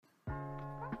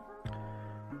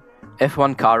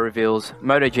F1 car reveals,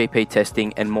 MotoGP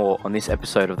testing, and more on this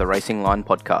episode of the Racing Line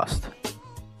podcast.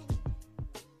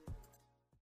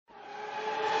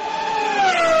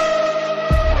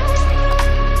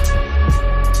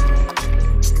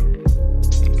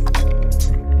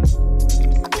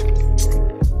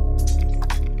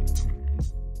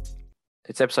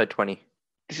 It's episode 20.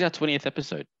 This is our 20th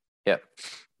episode. Yep.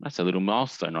 That's a little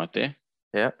milestone right there.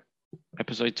 Yeah.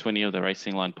 Episode 20 of the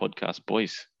Racing Line podcast.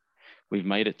 Boys, we've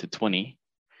made it to 20.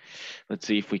 Let's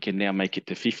see if we can now make it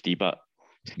to 50, but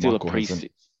still Michael a pre-season.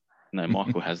 No,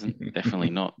 Michael hasn't. Definitely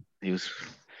not. He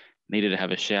needed to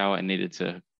have a shower and needed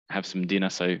to have some dinner.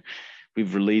 So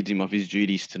we've relieved him of his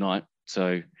duties tonight.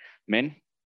 So, men,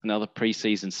 another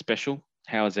pre-season special.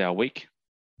 How is our week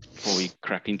before we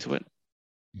crack into it?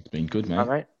 It's been good, mate. All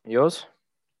right, yours?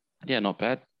 Yeah, not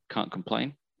bad. Can't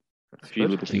complain. That's A few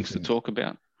good. little things to talk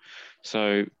about.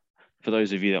 So for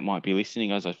those of you that might be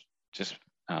listening, as I just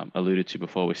alluded to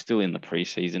before, we're still in the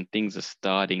preseason. Things are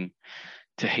starting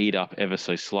to heat up ever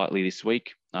so slightly this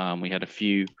week. We had a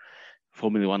few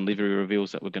Formula One livery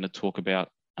reveals that we're going to talk about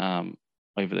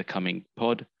over the coming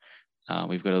pod.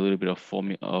 We've got a little bit of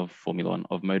Formula One,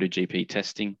 of MotoGP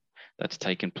testing that's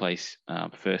taken place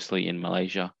firstly in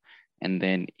Malaysia and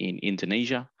then in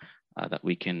Indonesia that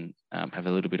we can have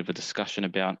a little bit of a discussion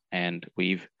about. And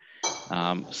we've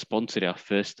sponsored our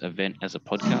first event as a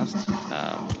podcast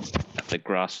at the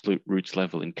grassroots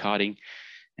level in karting.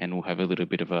 And we'll have a little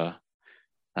bit of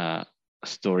a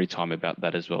story time about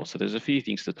that as well. So there's a few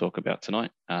things to talk about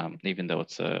tonight, even though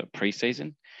it's a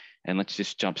pre-season. And let's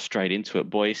just jump straight into it,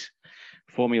 boys.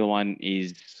 Formula One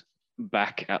is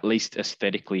back, at least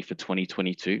aesthetically, for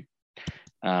 2022.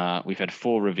 We've had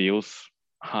 4 reveals: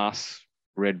 Haas,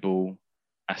 Red Bull,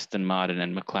 Aston Martin,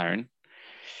 and McLaren.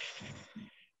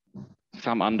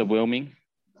 Some underwhelming,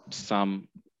 some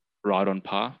right on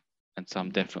par, and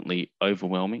some definitely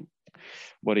overwhelming.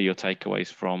 What are your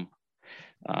takeaways from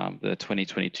the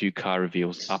 2022 car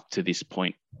reveals up to this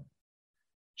point?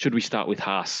 Should we start with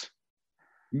Haas?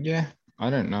 Yeah, I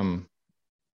don't.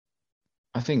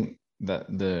 I think that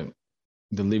the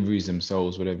liveries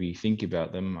themselves, whatever you think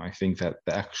about them, I think that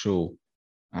the actual,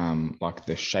 like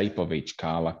the shape of each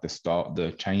car, like the start,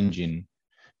 the change in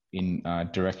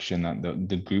direction that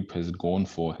the group has gone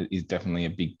for is definitely a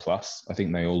big plus. I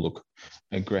think they all look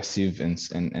aggressive and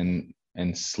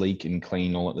sleek and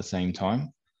clean all at the same time.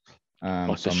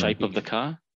 Like the shape of the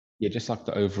car? Yeah, just like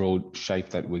the overall shape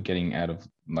that we're getting out of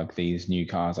like these new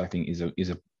cars, I think is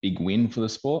a big win for the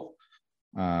sport.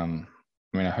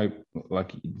 I mean, I hope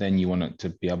like then you want it to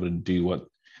be able to do what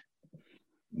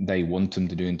they want them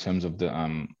to do in terms of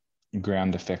the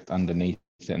ground effect underneath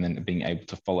and then being able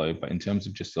to follow. But in terms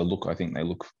of just the look, I think they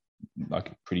look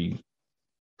like pretty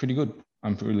good.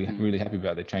 I'm really happy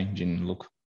about the change in look.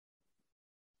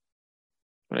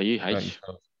 What are you, H?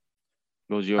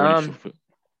 What was your initial foot?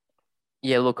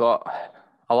 Yeah, look,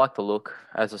 I like the look.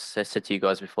 As I said to you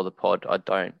guys before the pod,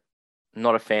 I'm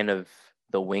not a fan of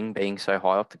the wing being so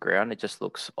high off the ground. It just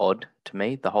looks odd to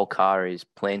me. The whole car is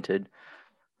planted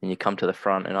and you come to the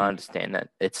front, and I understand that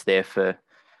it's there for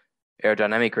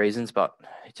aerodynamic reasons, but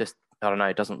it just, I don't know,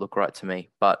 it doesn't look right to me.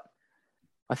 But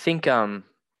I think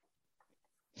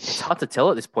it's hard to tell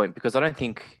at this point because I don't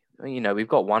think, we've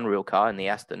got one real car in the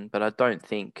Aston, but I don't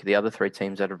think the other 3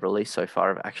 teams that have released so far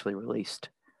have actually released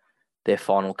their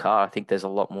final car. I think there's a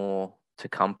lot more to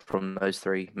come from those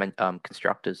 3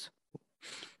 constructors.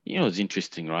 It's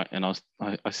interesting, right? And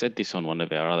I said this on one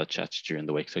of our other chats during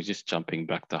the week. So just jumping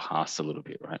back to Haas a little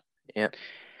bit, right? Yeah.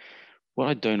 What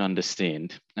I don't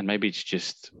understand, and maybe it's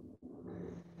just,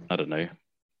 I don't know,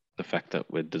 the fact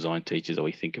that we're design teachers or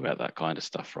we think about that kind of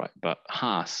stuff, right? But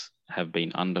Haas have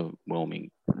been underwhelming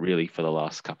really for the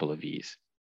last couple of years.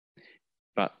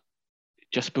 But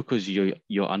just because you're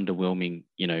underwhelming,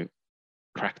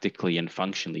 practically and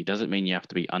functionally doesn't mean you have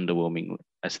to be underwhelming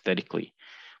aesthetically.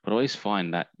 But I always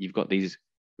find that you've got these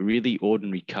really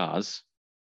ordinary cars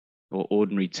or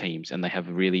ordinary teams, and they have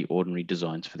really ordinary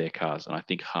designs for their cars. And I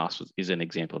think Haas is an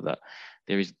example of that.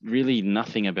 There is really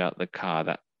nothing about the car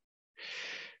that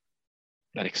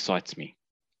excites me.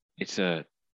 It's a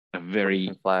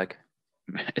very flag.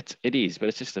 It is, but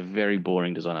it's just a very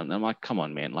boring design. And I'm like, come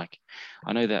on, man. Like,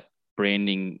 I know that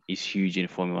branding is huge in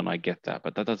Formula One. I get that,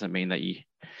 but that doesn't mean that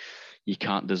you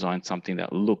can't design something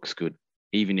that looks good,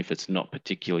 even if it's not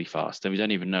particularly fast. And we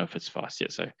don't even know if it's fast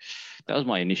yet. So that was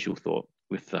my initial thought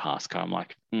with the Haas car. I'm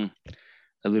like, a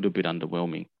little bit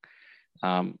underwhelming.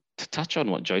 To touch on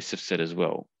what Joseph said as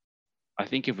well, I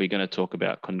think if we're going to talk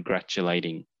about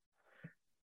congratulating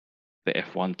the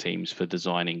F1 teams for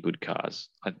designing good cars,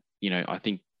 I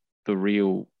think the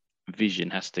real vision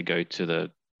has to go to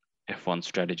the F1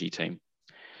 strategy team,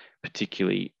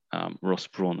 particularly Ross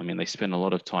Brawn. I mean, they spent a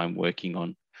lot of time working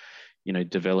on,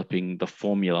 developing the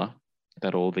formula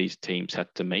that all these teams had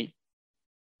to meet.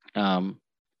 And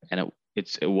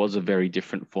it was a very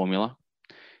different formula.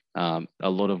 A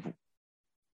lot of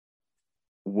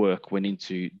work went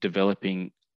into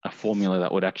developing a formula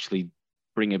that would actually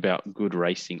bring about good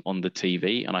racing on the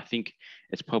TV. And I think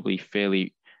it's probably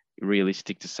fairly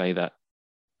realistic to say that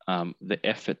the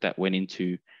effort that went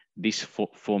into this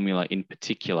formula in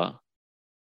particular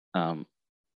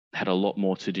had a lot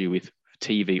more to do with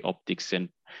TV optics than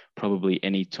probably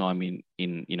any time in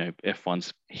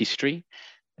F1's history,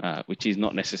 which is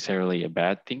not necessarily a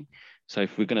bad thing. So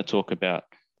if we're going to talk about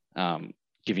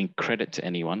giving credit to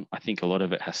anyone, I think a lot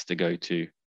of it has to go to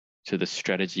the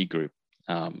strategy group.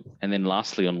 And then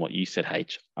lastly, on what you said,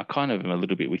 H, I kind of am a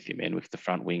little bit with you, man, with the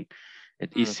front wing.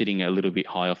 It is sitting a little bit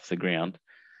high off the ground.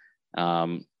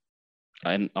 And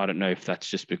I don't know if that's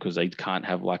just because they can't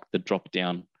have like the drop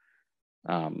down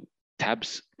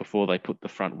tabs before they put the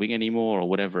front wing anymore or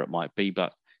whatever it might be,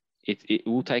 but it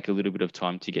will take a little bit of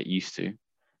time to get used to.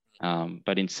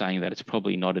 But in saying that, it's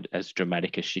probably not as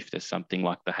dramatic a shift as something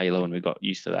like the Halo, and we got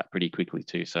used to that pretty quickly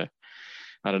too. So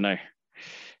I don't know.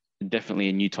 Definitely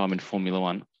a new time in Formula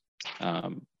One.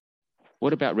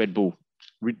 What about Red Bull?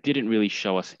 Didn't really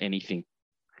show us anything.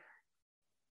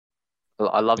 Well,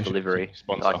 I love the livery.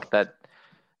 Like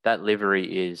that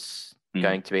livery is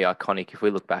going to be iconic. If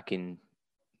we look back in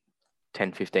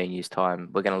 10, 15 years time,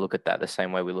 we're going to look at that the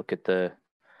same way we look at the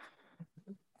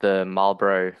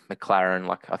Marlboro McLaren.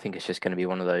 Like, I think it's just going to be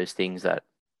one of those things that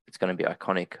it's going to be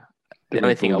iconic. The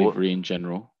only thing livery in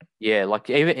general. Yeah,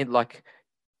 like even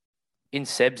in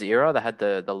Seb's era, they had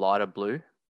the lighter blue,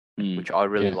 which I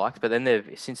really liked. But then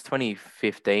since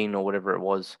 2015 or whatever it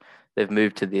was, they've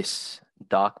moved to this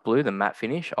dark blue, the matte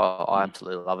finish. I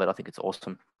absolutely love it. I think it's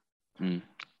awesome. And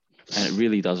it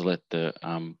really does let the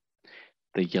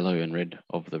yellow and red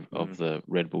of the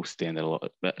Red Bull stand out a lot.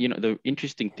 But the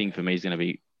interesting thing for me is going to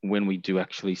be when we do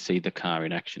actually see the car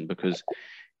in action, because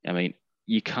I mean,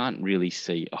 you can't really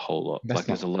see a whole lot.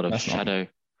 There's a lot of shadow.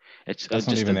 It's just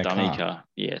a dummy car.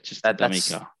 Yeah, it's just a dummy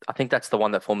car. I think that's the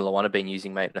one that Formula One have been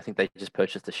using, mate. I think they just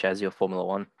purchased the chassis of Formula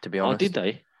One, to be honest. Oh, did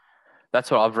they? That's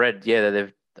what I've read. Yeah,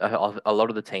 they've a lot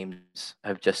of the teams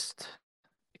have just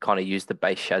kind of used the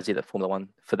base chassis that Formula One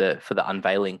for the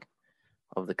unveiling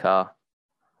of the car.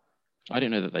 I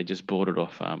didn't know that they just bought it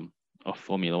off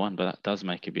Formula One, but that does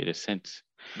make a bit of sense.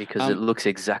 Because it looks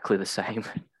exactly the same.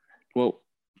 Well,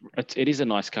 it is a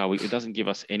nice car. It doesn't give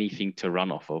us anything to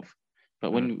run off of.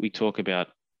 But when we talk about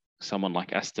someone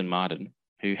like Aston Martin,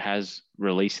 who has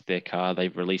released their car,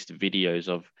 they've released videos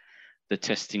of the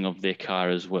testing of their car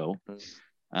as well.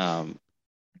 I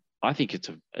think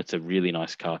it's a really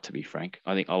nice car, to be frank.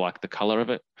 I think I like the color of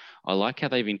it. I like how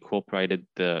they've incorporated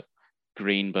the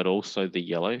green, but also the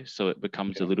yellow, so it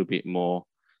becomes a little bit more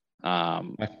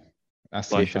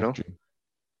traditional.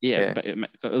 But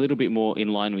a little bit more in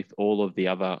line with all of the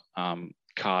other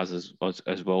cars as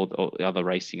well, or the other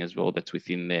racing as well that's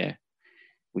within their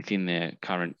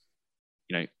current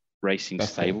racing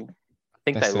stable. I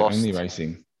think that's they lost only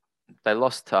racing. They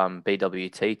lost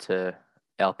BWT to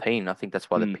Alpine. I think that's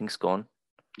why the pink's gone.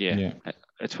 Yeah.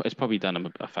 It's probably done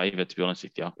them a favor, to be honest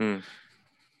with you.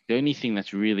 The only thing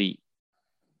that's really,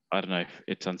 I don't know if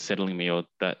it's unsettling me or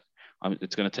that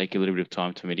it's going to take a little bit of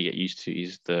time for me to get used to,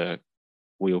 is the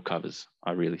wheel covers.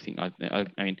 I really think. I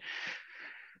mean,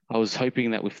 I was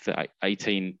hoping that with the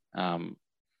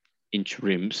 18-inch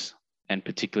rims, and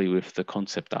particularly with the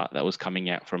concept art that was coming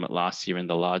out from it last year and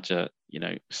the larger,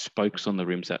 spokes on the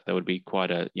rims, that would be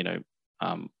quite a,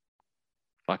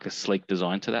 like a sleek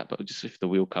design to that. But just with the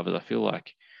wheel covers, I feel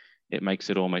like it makes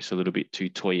it almost a little bit too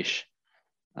toyish.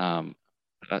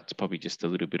 That's probably just a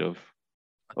little bit of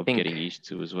getting used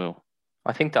to as well.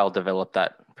 I think they'll develop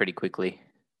that pretty quickly.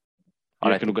 I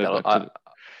don't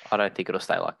think it'll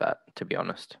stay like that, to be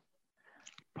honest.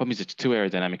 Problem is, it's too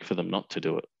aerodynamic for them not to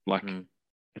do it.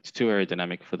 It's too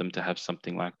aerodynamic for them to have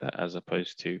something like that, as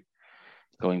opposed to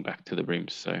going back to the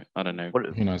rims. So I don't know.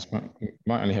 Who knows?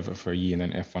 Might only have it for a year, and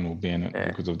then F1 will ban it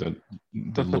because of the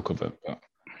look of it. But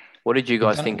what did you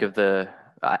guys think of the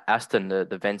Aston,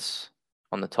 the vents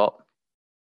on the top?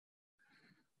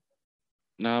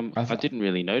 I didn't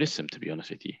really notice them, to be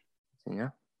honest with you. Yeah.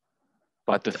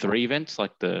 Like the three vents,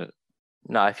 like the.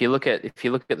 No, if you look at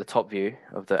the top view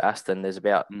of the Aston, there's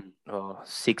about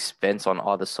 6 vents on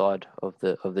either side of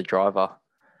the driver.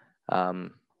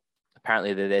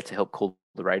 Apparently, they're there to help cool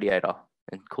the radiator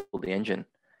and cool the engine.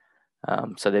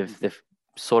 So they've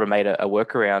sort of made a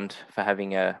workaround for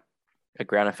having a a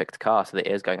ground effect car, so the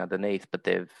air's going underneath, but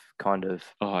they've kind of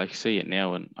Oh, I see it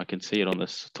now, and I can see it on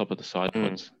the top of the side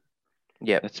pods.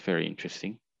 yeah, That's very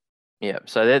interesting. yeah.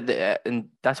 So and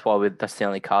that's why that's the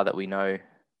only car that we know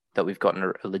that we've gotten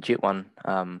a legit one.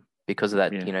 Because of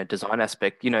that, Yeah. design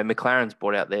aspect. McLaren's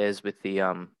brought out theirs with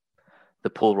the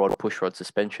pull rod, push rod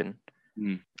suspension.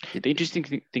 The interesting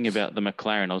thing about the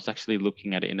McLaren, I was actually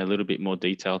looking at it in a little bit more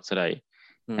detail today,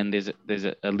 and there's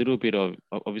a little bit of,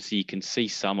 obviously you can see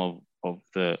some of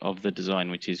the design,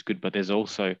 which is good, but there's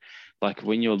also, like,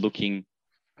 when you're looking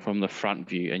from the front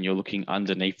view and you're looking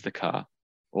underneath the car,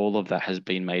 all of that has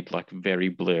been made like very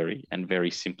blurry and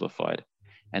very simplified.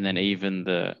 And then even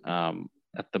the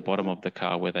at the bottom of the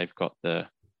car where they've got the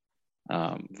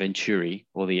Venturi,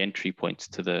 or the entry points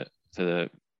to the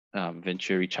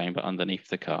Venturi chamber underneath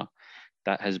the car,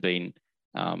 that has been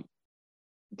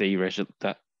de-res.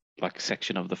 That like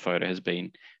section of the photo has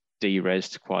been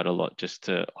de-resed quite a lot just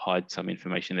to hide some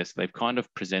information there. So they've kind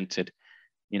of presented,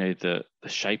 the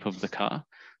shape of the car,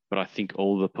 but I think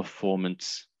all the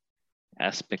performance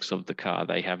aspects of the car,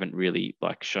 they haven't really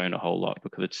like shown a whole lot,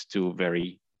 because it's still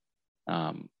very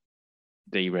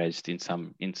de-resed in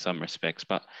some respects.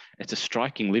 But it's a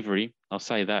striking livery, I'll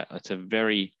say that. It's a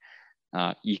very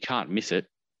you can't miss it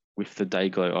with the day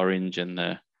glow orange and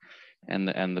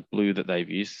the blue that they've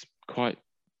used. Quite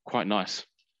nice.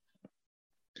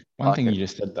 One thing you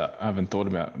just said that I haven't thought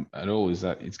about at all is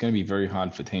that it's going to be very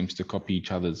hard for teams to copy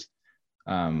each other's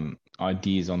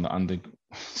ideas on the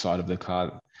underside of the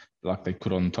car, like they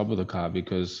put on top of the car,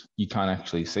 because you can't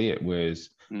actually see it. Whereas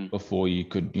before you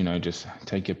could, just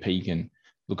take a peek and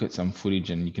look at some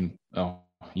footage, and you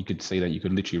could see that you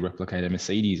could literally replicate a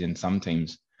Mercedes in some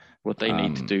teams. What they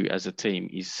need to do as a team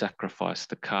is sacrifice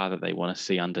the car that they want to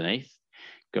see underneath,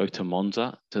 go to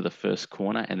Monza to the first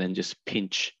corner, and then just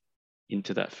pinch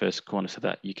into that first corner so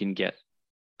that you can get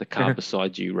the car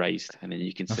beside you raised, and then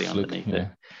you can see underneath it.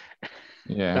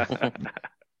 Yeah.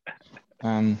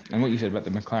 And what you said about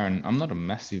the McLaren, I'm not a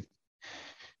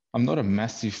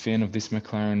massive fan of this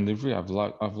McLaren livery. I've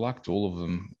liked all of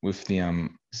them with the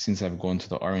since I've gone to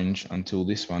the orange until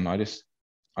this one. I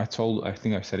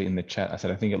think I said it in the chat. I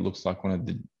said I think it looks like one of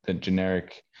the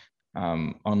generic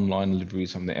online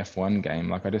liveries from the F1 game.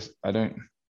 Like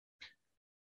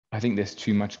I think there's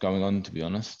too much going on, to be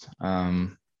honest.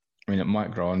 It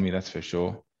might grow on me, that's for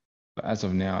sure. But as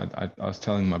of now, I was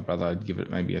telling my brother I'd give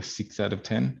it maybe a 6 out of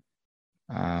 10.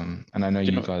 And I know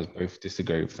you guys both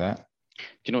disagree with that. Do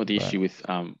you know what the issue with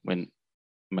when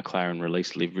McLaren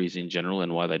release liveries in general,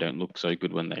 and why they don't look so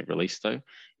good when they release, though,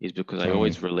 is because they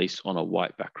always release on a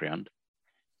white background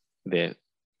their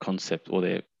concept or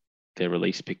their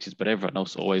release pictures, but everyone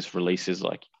else always releases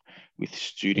like with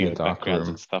studio backgrounds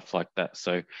and stuff like that.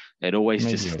 So it always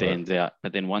just stands out.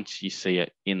 But then once you see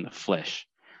it in the flesh,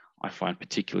 I find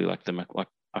particularly like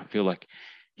I feel like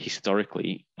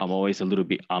historically I'm always a little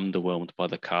bit underwhelmed by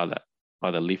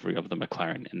the livery of the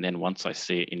McLaren. And then once I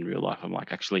see it in real life, I'm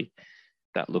like, actually,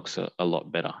 that looks a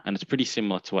lot better. And it's pretty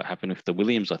similar to what happened with the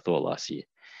Williams, I thought, last year,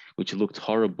 which looked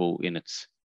horrible in its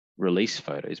release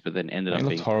photos, but then ended up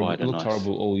being quite nice. It looked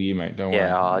horrible all year, mate. Don't worry.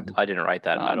 Yeah, I didn't rate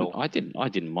that at all. I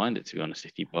didn't mind it, to be honest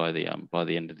with you, by the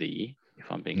end of the year, if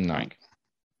I'm being frank.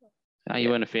 No, you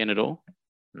weren't a fan at all?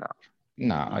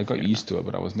 No, I got used to it,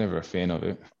 but I was never a fan of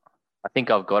it. I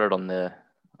think I've got it on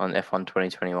F1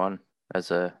 2021 as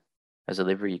a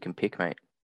livery you can pick, mate.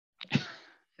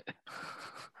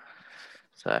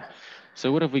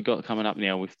 So what have we got coming up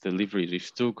now with the liveries? We've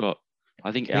still got,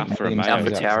 I think Alpha Romeo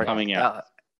is coming out.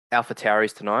 Alpha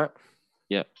Tauri's tonight.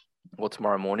 Yep. Or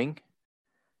tomorrow morning.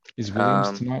 Is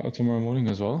Williams tonight or tomorrow morning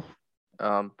as well?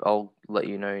 I'll let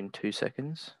you know in 2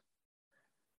 seconds.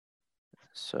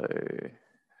 So,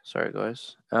 sorry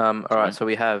guys. All right. So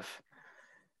we have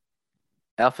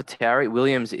Alpha Tauri.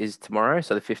 Williams is tomorrow,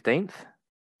 so the 15th.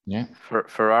 Yeah.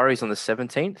 Ferrari's on the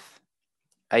 17th.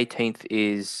 18th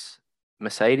is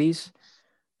Mercedes,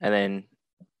 and then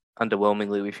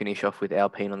underwhelmingly we finish off with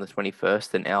Alpine on the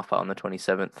 21st and Alpha on the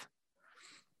 27th.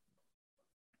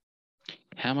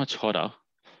 How much hotter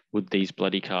would these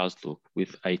bloody cars look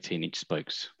with 18-inch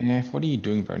spokes? Yeah, what are you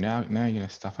doing, bro? Now you're gonna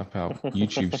stuff up our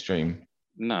YouTube stream.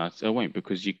 No, I won't,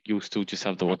 because you'll still just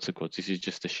have the what's it called. This is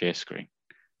just a share screen.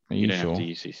 You don't sure? have to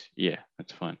use this. Yeah,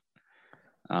 that's fine.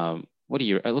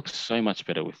 It looks so much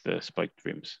better with the spoked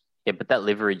rims. Yeah, but that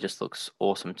livery just looks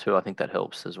awesome too. I think that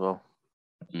helps as well.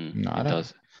 No, it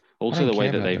does. Also, the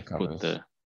way that they've put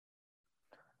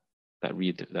that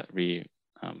rear.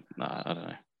 I don't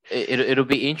know. It'll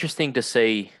be interesting to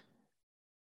see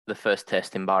the first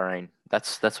test in Bahrain.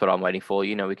 That's what I'm waiting for.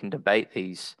 We can debate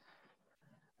these.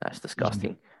 That's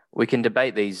disgusting. We can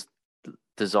debate these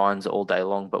designs all day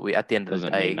long, but at the end of the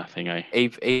Doesn't mean day, nothing, eh?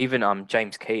 even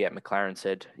James Key at McLaren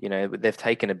said, they've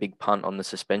taken a big punt on the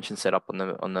suspension setup on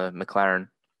the McLaren.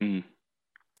 Mm.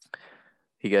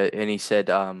 He said,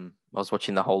 I was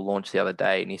watching the whole launch the other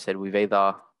day, and he said we've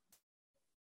either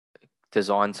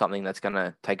designed something that's going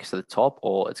to take us to the top,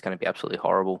 or it's going to be absolutely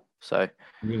horrible. So,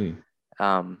 Really?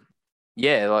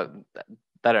 yeah, like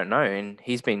they don't know. And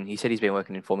he said he's been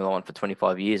working in Formula One for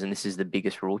 25 years, and this is the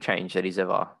biggest rule change that he's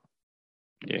ever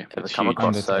It's come huge.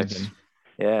 across. So, Undertaken.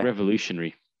 yeah,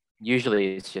 Revolutionary.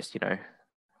 usually it's just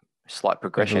slight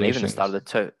progression. Even the start of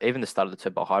the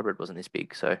turbo hybrid wasn't this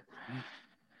big. So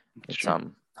it's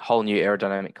True. whole new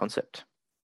aerodynamic concept.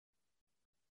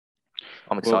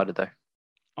 I'm excited though.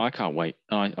 I can't wait.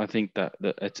 I think that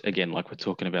it's, again, like we're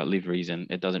talking about liveries, and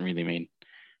it doesn't really mean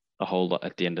a whole lot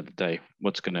at the end of the day.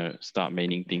 What's going to start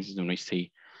meaning things is when we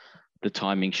see the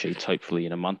timing sheets, hopefully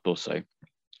in a month or so.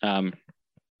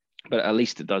 But at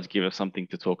least it does give us something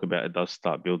to talk about. It does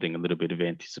start building a little bit of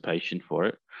anticipation for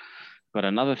it. But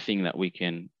another thing that we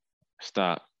can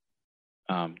start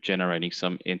generating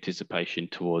some anticipation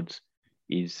towards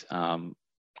is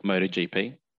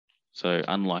MotoGP. So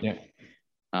unlike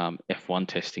F1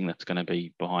 testing that's going to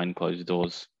be behind closed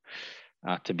doors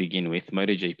to begin with,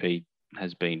 MotoGP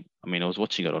has been, I was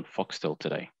watching it on Foxtel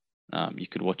today. You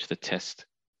could watch the test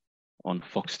on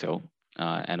Foxtel,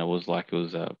 and it was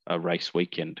a race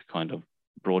weekend kind of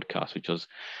broadcast, which was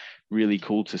really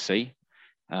cool to see.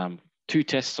 2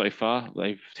 tests so far.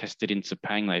 They've tested in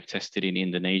Sepang, they've tested in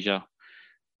Indonesia.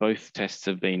 Both tests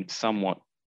have been somewhat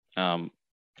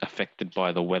affected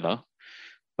by the weather,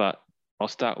 but I'll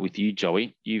start with you,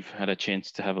 Joey. You've had a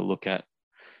chance to have a look at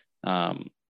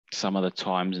some of the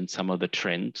times and some of the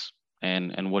trends,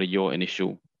 and what are your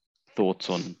initial thoughts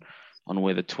on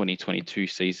where the 2022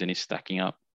 season is stacking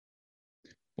up?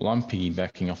 Well, I'm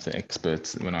piggybacking off the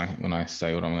experts when I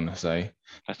say what I'm going to say.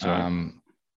 That's all right.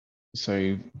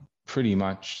 So pretty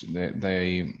much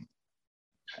they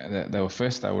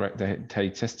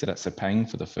tested at Sepang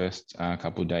for the first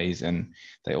couple of days, and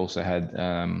they also had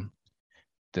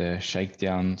the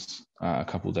shakedowns a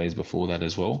couple of days before that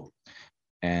as well.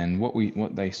 And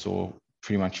what they saw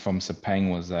pretty much from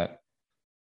Sepang was that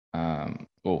the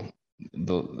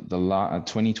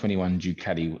 2021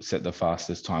 Ducati set the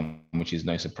fastest time, which is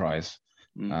no surprise.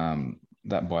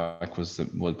 That bike was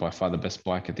by far the best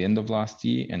bike at the end of last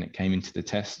year, and it came into the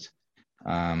test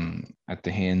at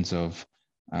the hands of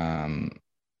now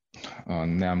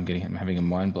I'm having a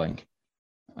mind blank.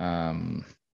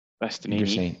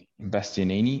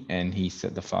 Bastianini, and he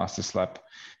set the fastest lap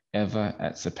ever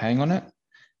at Sepang on it,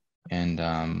 and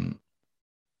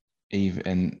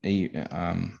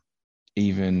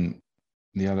even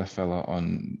the other fella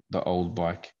on the old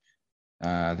bike,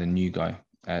 the new guy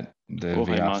at the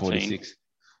VR46.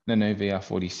 No,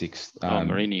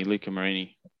 VR46. Luca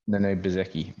Marini. No,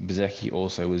 Bezzecchi. Bezzecchi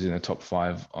also was in the top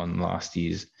 5 on last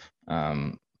year's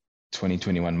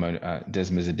 2021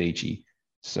 Desma Zadici.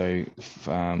 So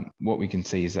what we can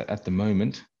see is that at the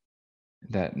moment,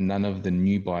 that none of the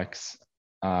new bikes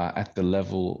are at the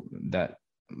level that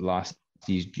last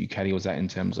year's Ducati was at in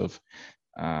terms of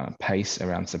pace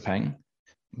around Sepang.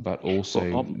 But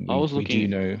also, we do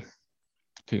know.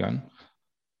 Keep going.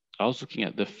 I was looking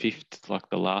at the 5th, like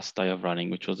the last day of running,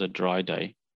 which was a dry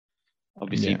day.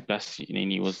 Obviously,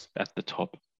 Bastianini was at the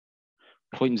top.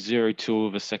 0.02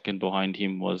 of a second behind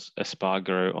him was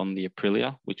Espargaro on the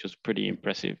Aprilia, which was pretty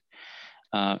impressive.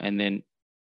 And then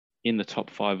in the top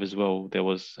 5 as well, there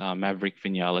was Maverick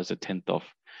Vinales at 10th off.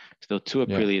 So there were 2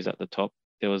 Aprilias at the top.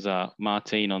 There was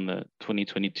Martin on the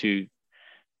 2022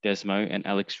 Desmo and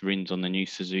Alex Rins on the new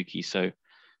Suzuki. So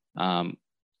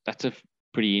that's a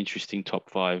pretty interesting top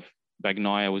 5.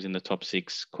 Bagnaia was in the top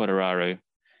 6, Quartararo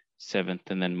 7th,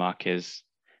 and then Marquez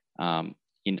in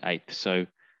 8th. So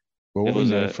what we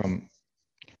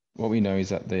know is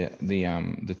that the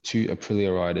 2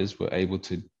 Aprilia riders were able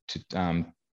to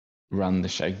run the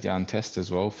shakedown test as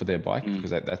well for their bike,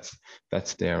 because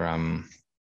that's their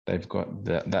they've got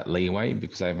that leeway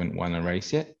because they haven't won a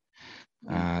race yet.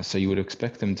 So you would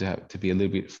expect them to be a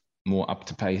little bit more up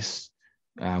to pace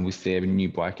with their new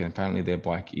bike, and apparently their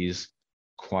bike is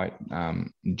quite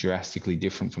drastically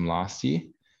different from last year,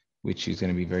 which is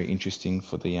going to be very interesting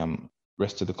for the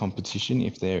rest of the competition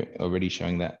if they're already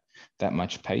showing that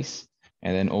much pace.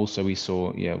 And then also we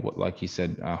saw, what like you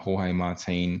said, Jorge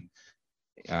Martin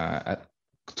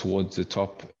towards the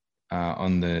top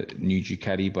on the new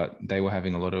Ducati, but they were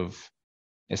having a lot of,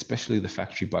 especially the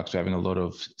factory bikes, were having a lot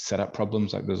of setup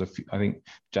problems. Like there's I think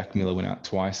Jack Miller went out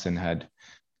twice and had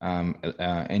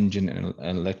engine and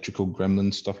electrical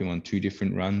gremlins stopping on 2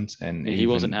 different runs, and Yeah, he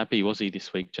wasn't happy, was he,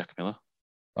 this week, Jack Miller?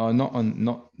 Oh, not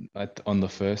on the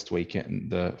first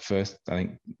weekend. The first, I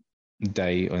think,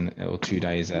 day or 2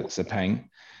 days at Sepang,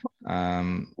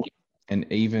 and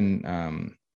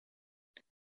even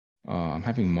I'm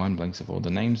having mind blanks of all the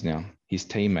names now. His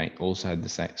teammate also had the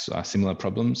same, similar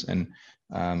problems, and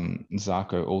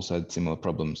Zarco also had similar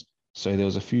problems. So there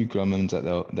was a few gremlins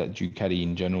that Ducati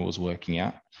in general was working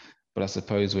out. But I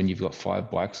suppose when you've got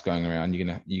 5 bikes going around,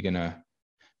 you're gonna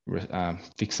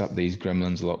fix up these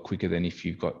gremlins a lot quicker than if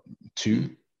you've got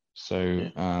 2.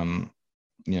 So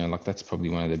like that's probably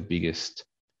one of the biggest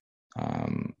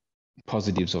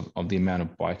positives of the amount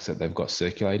of bikes that they've got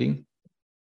circulating.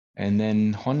 And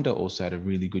then Honda also had a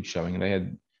really good showing. They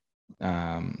had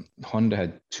Honda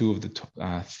had 2 of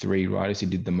the 3 riders who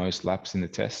did the most laps in the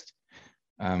test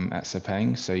at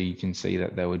Sepang. So you can see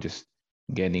that they were just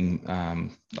getting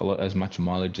as much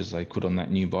mileage as they could on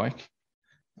that new bike,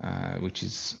 which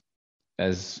is,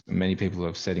 as many people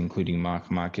have said, including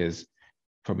Marc Marquez,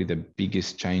 probably the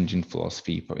biggest change in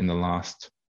philosophy in the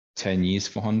last 10 years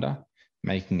for Honda,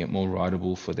 making it more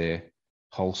rideable for their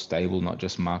whole stable, not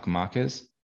just Marc Marquez.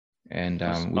 And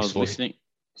I was listening.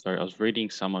 Sorry, I was reading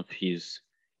some of his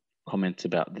comments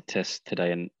about the test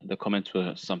today, and the comments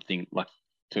were something like,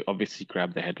 to obviously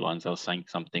grab the headlines, I was saying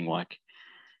something like,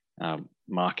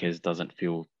 Marquez doesn't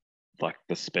feel like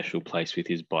the special place with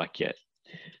his bike yet.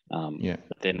 But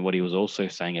then what he was also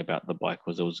saying about the bike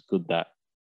was it was good that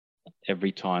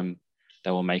every time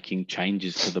they were making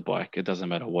changes to the bike, it doesn't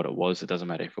matter what it was, it doesn't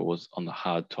matter if it was on the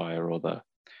hard tire or the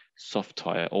soft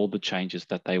tire, all the changes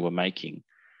that they were making,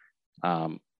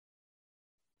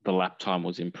 the lap time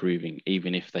was improving,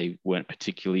 even if they weren't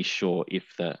particularly sure if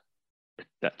that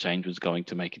change was going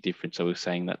to make a difference. So we're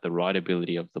saying that the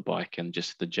rideability of the bike and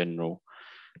just the general,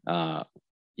 workability,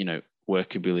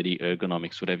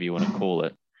 ergonomics, whatever you want to call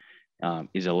it,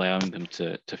 is allowing them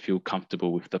to feel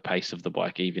comfortable with the pace of the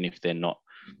bike, even if they're not,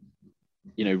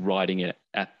 riding it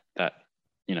at that,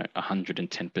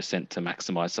 110% to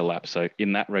maximize the lap. So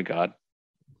in that regard,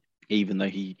 even though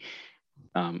he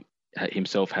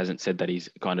himself hasn't said that he's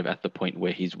kind of at the point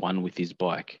where he's won with his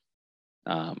bike,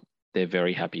 they're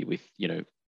very happy with,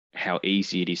 how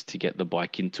easy it is to get the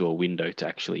bike into a window to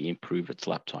actually improve its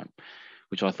lap time,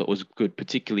 which I thought was good,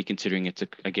 particularly considering it's a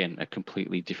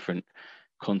completely different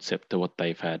concept to what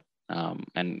they've had.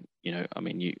 And,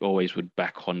 you always would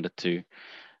back Honda to,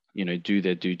 do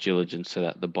their due diligence so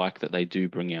that the bike that they do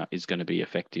bring out is going to be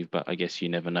effective. But I guess you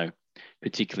never know,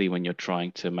 particularly when you're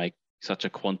trying to make such a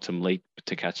quantum leap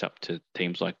to catch up to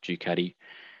teams like Ducati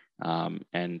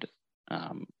and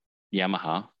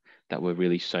Yamaha that were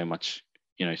really so much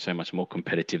more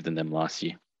competitive than them last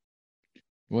year.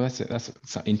 Well,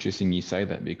 that's interesting you say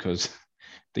that, because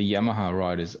the Yamaha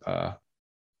riders are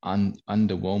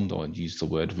underwhelmed, I'd use the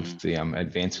word, with the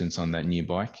advancements on that new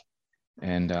bike.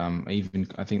 And even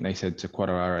I think they said to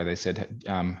Quattararo, they said,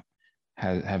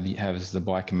 has the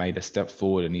bike made a step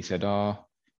forward? And he said,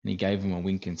 and he gave him a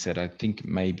wink and said, I think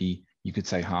maybe you could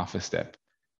say half a step.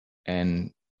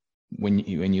 And when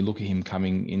you look at him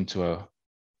coming into a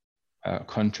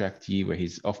contract year where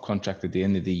he's off contract at the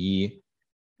end of the year,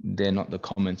 they're not the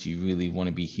comments you really want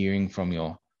to be hearing from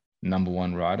your number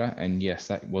 1 rider. And yes,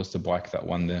 that was the bike that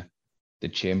won the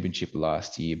championship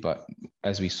last year. But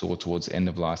as we saw towards the end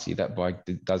of last year, that bike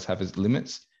does have its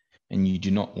limits, and you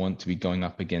do not want to be going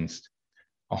up against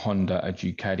a Honda, a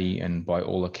Ducati, and by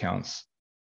all accounts,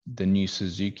 the new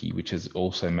Suzuki, which has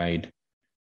also made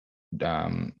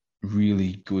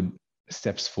really good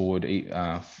steps forward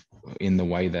in the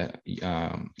way that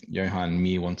Johan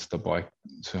Mir wants the bike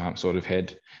to sort of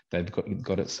head. They've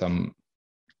got it some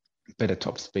better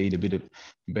top speed, a bit of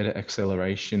better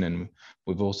acceleration, and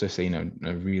we've also seen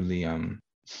a really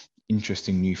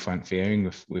interesting new front fairing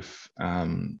with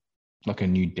like a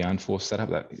new downforce setup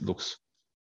that looks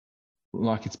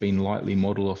like it's been lightly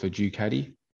modeled off a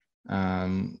Ducati.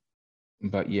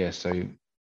 But yeah, so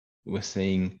we're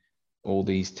seeing all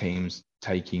these teams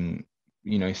taking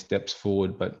steps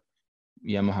forward, but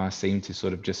Yamaha seemed to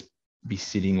sort of just be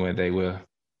sitting where they were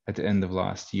at the end of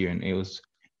last year, and it was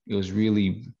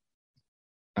really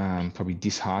probably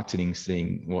disheartening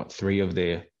seeing 3 of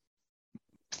their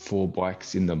 4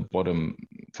 bikes in the bottom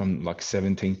from like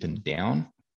 17th and down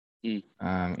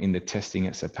in the testing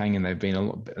at Sepang, and they've been a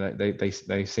lot.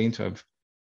 They seem to have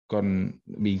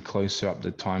be closer up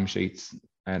the timesheets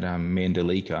at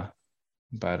Mandalika,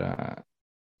 but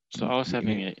so I was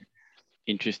having an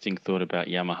interesting thought about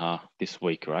Yamaha this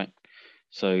week, right?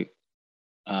 So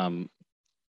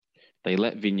they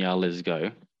let Vinales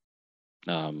go.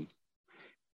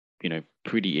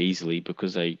 pretty easily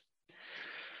because it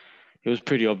was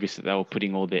pretty obvious that they were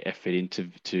putting all their effort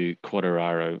into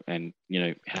Quartararo and,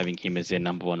 having him as their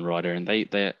number one rider, and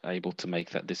they're able to make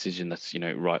that decision that's,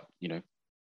 right.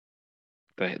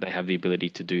 They have the ability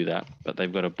to do that, but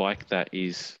they've got a bike that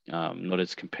is not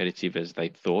as competitive as they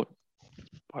thought,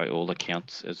 by all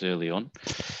accounts, as early on.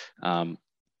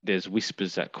 There's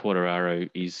whispers that Quartararo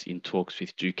is in talks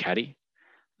with Ducati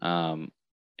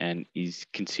and is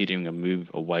considering a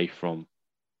move away from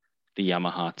the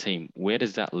Yamaha team. Where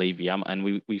does that leave Yamaha?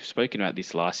 And we've spoken about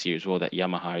this last year as well, that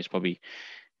Yamaha is probably,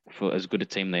 for as good a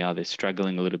team they are, they're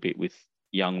struggling a little bit with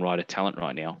young rider talent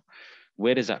right now.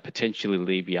 Where does that potentially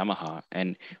leave Yamaha?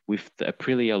 And with the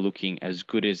Aprilia looking as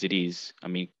good as it is,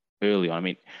 early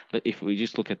on, if we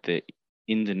just look at the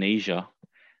Indonesia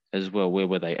as well, where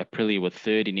were they? Aprilia were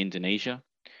third in Indonesia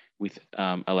with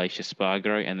Aleix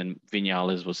Espargaro, and then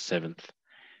Vinales was seventh.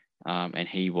 And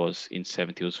he was in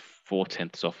seventh. He was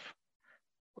 4/10 off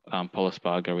Pol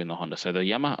Espargaro in the Honda. So the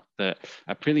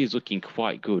Aprilia is looking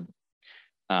quite good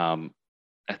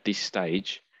at this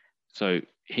stage. So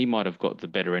he might have got the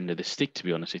better end of the stick, to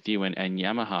be honest with you. And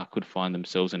Yamaha could find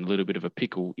themselves in a little bit of a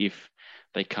pickle if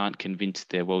they can't convince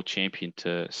their world champion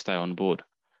to stay on board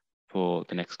for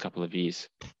the next couple of years.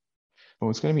 Well,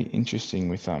 it's going to be interesting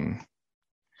with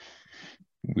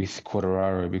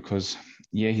Quartararo because,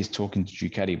 he's talking to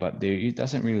Ducati, but it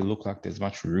doesn't really look like there's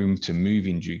much room to move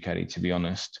in Ducati, to be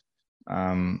honest.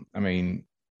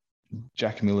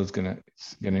 Jack Miller's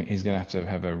he's gonna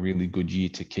have a really good year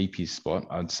to keep his spot,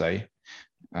 I'd say.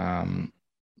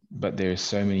 But there are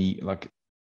so many,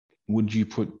 would you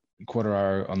put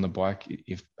Quartararo on the bike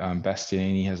if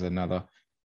Bastianini has another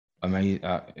amazing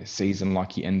season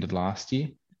like he ended last year?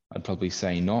 I'd probably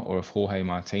say not. Or if Jorge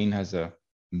Martin has a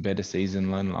better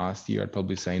season than last year, I'd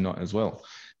probably say not as well.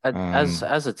 As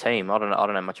a team, I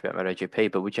don't know much about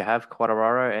MotoGP, but would you have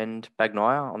Quartararo and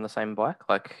Bagnaia on the same bike?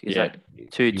 Is that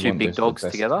two big dogs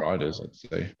together? Riders, I'd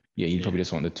say. Yeah, you probably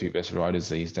just want the two best riders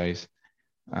these days.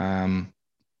 You know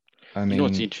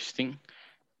what's interesting?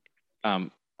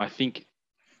 I think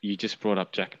you just brought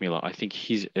up Jack Miller. I think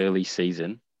his early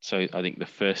season, so I think the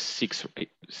first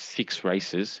six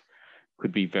races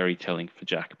could be very telling for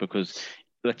Jack, because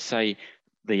let's say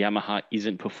the Yamaha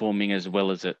isn't performing as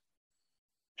well as it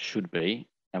should be.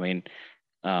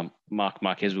 Marc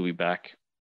Marquez will be back.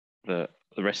 The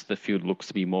rest of the field looks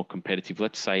to be more competitive.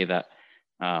 Let's say that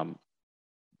the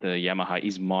Yamaha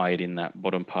is mired in that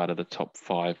bottom part of the top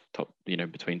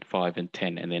between 5 and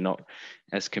 10, and they're not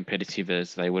as competitive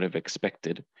as they would have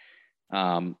expected.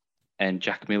 And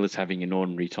Jack Miller's having an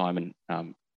ordinary time, and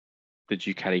the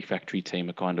Ducati factory team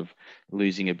are kind of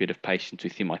losing a bit of patience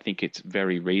with him. I think it's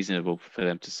very reasonable for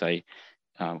them to say,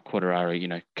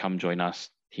 Quartararo, come join us.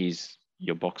 Here's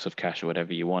your box of cash or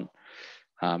whatever you want,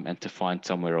 and to find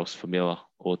somewhere else for Miller,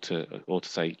 or to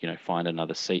say, find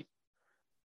another seat.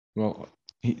 Well,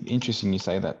 interesting you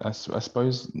say that. I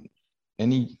suppose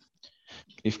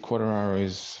if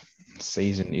Quartararo's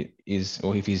season is,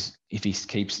 or if he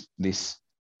keeps this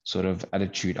sort of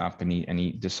attitude up and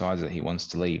he decides that he wants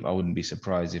to leave, I wouldn't be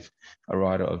surprised if a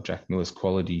rider of Jack Miller's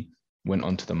quality went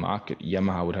onto the market.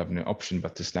 Yamaha would have no option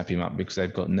but to snap him up, because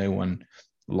they've got no one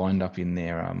lined up in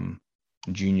their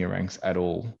junior ranks at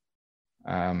all.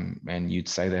 And you'd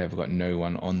say they have got no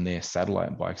one on their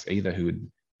satellite bikes either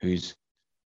who's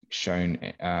shown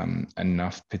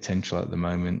enough potential at the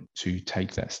moment to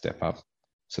take that step up.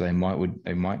 So they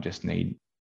might just need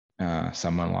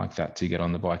someone like that to get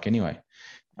on the bike anyway.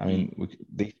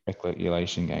 These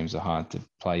speculation games are hard to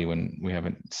play when we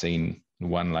haven't seen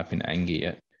one lap in anger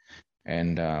yet,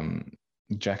 and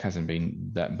Jack hasn't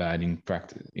been that bad in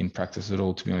practice at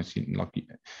all, to be honest.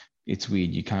 It's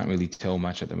weird. You can't really tell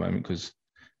much at the moment because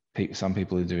some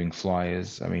people are doing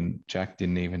flyers. Jack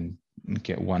didn't even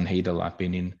get one heater lap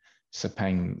in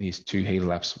Sepang. His 2 heater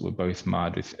laps were both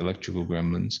marred with electrical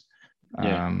gremlins.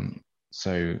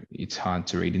 So it's hard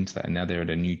to read into that. And now they're at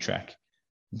a new track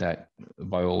that,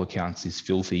 by all accounts, is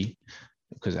filthy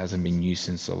because it hasn't been used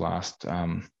since the last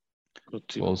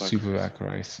Superbike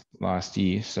race last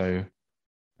year. So,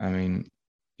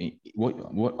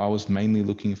 what I was mainly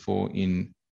looking for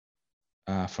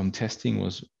from testing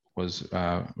was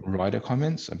rider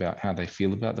comments about how they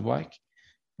feel about the bike,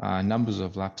 numbers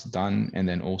of laps done, and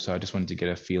then also I just wanted to get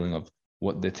a feeling of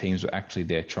what the teams were actually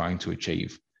there trying to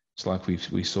achieve. So like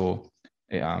we saw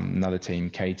another team,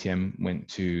 KTM, went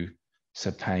to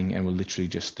Sepang and were literally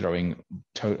just throwing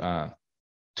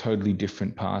totally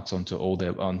different parts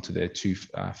onto their 2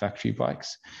 factory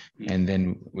bikes. And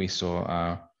then we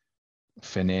saw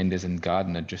Fernandez and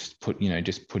Gardner just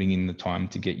putting in the time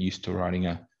to get used to riding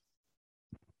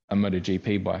a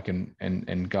MotoGP bike,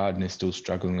 and Gardner's still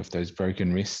struggling with those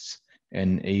broken wrists.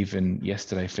 And even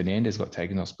yesterday, Fernandez got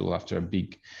taken to hospital after a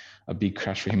big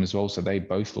crash for him as well. So they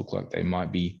both look like they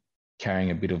might be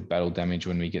carrying a bit of battle damage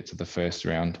when we get to the first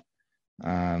round.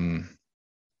 But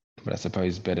I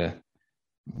suppose better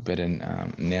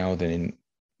now than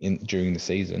in during the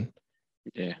season.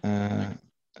 Yeah. And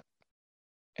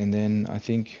then I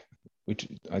think,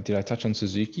 did I touch on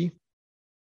Suzuki?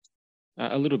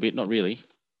 A little bit, not really,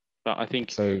 but I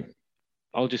think So.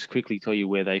 I'll just quickly tell you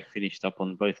where they finished up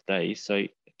on both days. So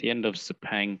at the end of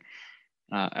Sepang,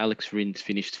 Alex Rins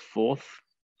finished fourth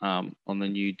on the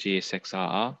new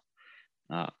GSX-RR,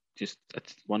 just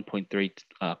at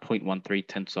 0.13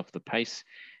 tenths off the pace.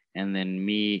 And then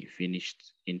Mir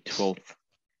finished in 12th,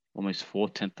 almost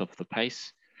 4/10 off the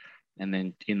pace. And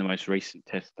then in the most recent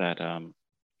test that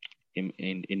in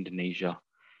Indonesia,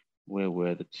 where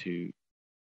were the two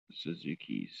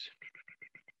Suzukis?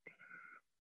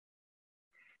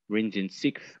 Rins in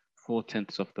 6th,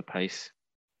 4/10 off the pace.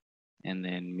 And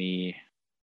then Mir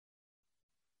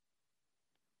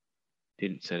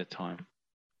didn't set a time.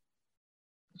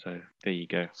 So there you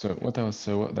go. So what they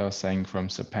were saying from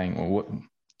Sepang, or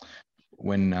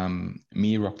when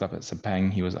Mir rocked up at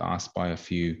Sepang, he was asked by a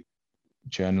few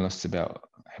journalists about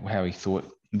how he thought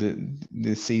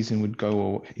the season would go,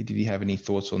 or did he have any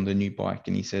thoughts on the new bike?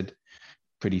 And he said,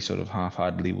 pretty sort of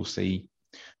half-heartedly, we'll see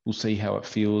how it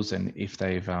feels, and if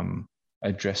they've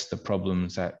addressed the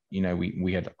problems that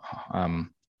we had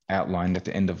outlined at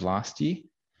the end of last year.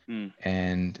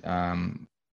 And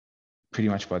pretty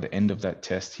much by the end of that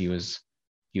test, he was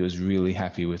really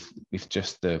happy with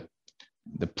just the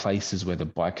places where the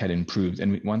bike had improved.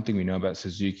 And one thing we know about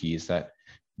Suzuki is that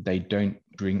they don't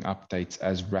bring updates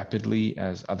as rapidly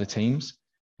as other teams,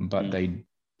 but they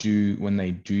do. When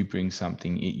they do bring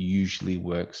something, it usually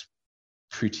works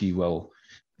pretty well.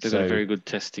 They've got a very good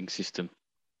testing system.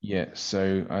 Yeah.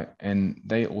 So and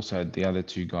they also had the other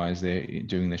two guys there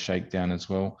doing the shakedown as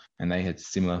well, and they had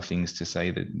similar things to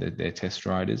say that they're test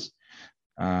riders.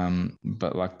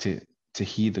 But like to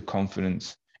hear the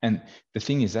confidence, and the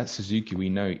thing is that Suzuki, we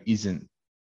know,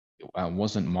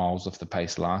 wasn't miles off the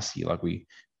pace last year. Like we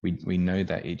know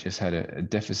that it just had a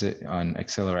deficit on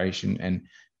acceleration and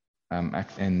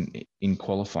in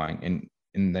qualifying,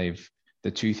 and the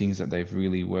two things that they've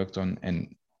really worked on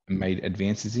and made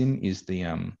advances in is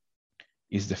the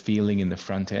feeling in the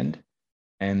front end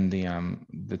and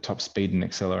the top speed and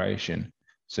acceleration.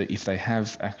 So if they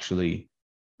have actually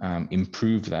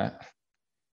improve that,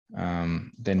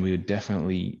 then we would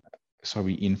definitely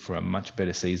be in for a much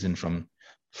better season from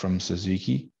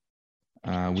Suzuki,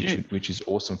 which is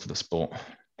awesome for the sport.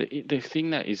 The thing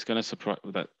that is going to surprise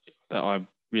that I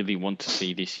really want to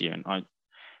see this year, and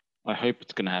I hope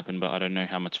it's going to happen, but I don't know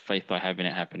how much faith I have in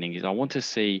it happening, is I want to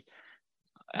see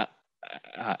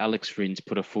Alex Rins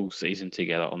put a full season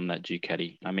together on that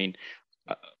Ducati. I mean,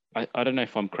 I don't know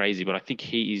if I'm crazy, but I think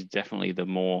he is definitely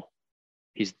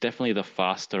he's definitely the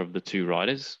faster of the two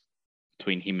riders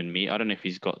between him and me. I don't know if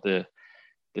he's got the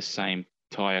same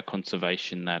tire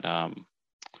conservation that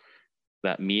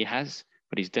Mir has,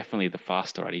 but he's definitely the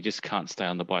faster rider. He just can't stay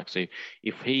on the bike. So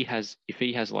if he has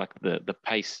like the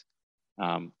pace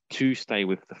to stay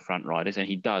with the front riders, and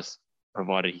he does,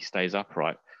 provided he stays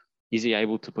upright, is he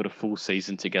able to put a full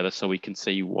season together so we can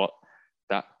see what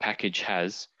that package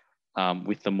has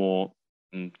with the more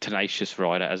tenacious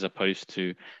rider, as opposed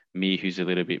to me, who's a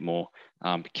little bit more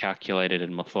calculated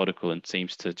and methodical and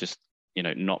seems to just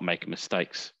not make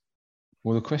mistakes.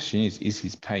 Well, the question is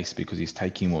his pace because he's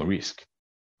taking more risk,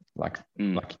 like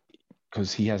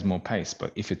because he has more pace.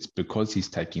 But if it's because he's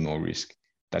taking more risk,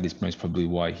 that is most probably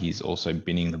why he's also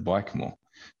binning the bike more.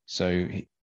 So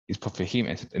it's for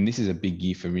him, and this is a big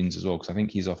year for Rins as well, because I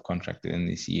think he's off contract in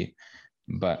this year,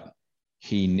 but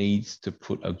he needs to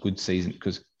put a good season,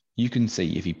 because you can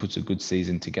see if he puts a good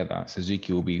season together,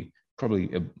 Suzuki will be probably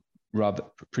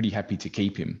pretty happy to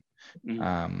keep him,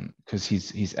 because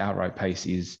his outright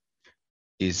pace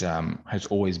has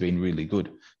always been really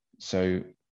good. So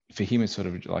for him, it's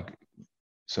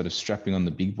sort of strapping on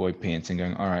the big boy pants and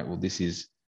going, all right, well, this is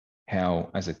how,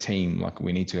 as a team, like,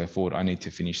 we need to go forward. I need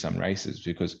to finish some races,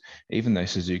 because even though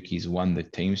Suzuki's won the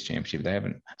team's championship,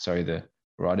 the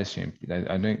riders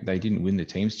championship, they didn't win the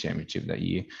team's championship that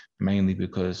year, mainly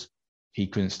because he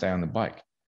couldn't stay on the bike.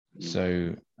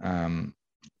 So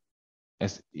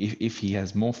if he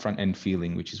has more front end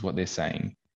feeling, which is what they're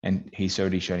saying, and he's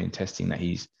already shown in testing that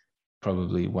he's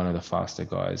probably one of the faster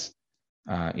guys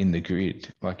in the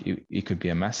grid, like, it could be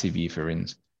a massive year for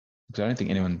Rins. Because I don't think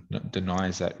anyone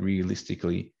denies that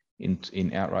realistically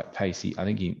in outright pace, I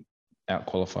think he out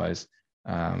qualifies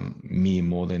Mir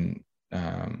more than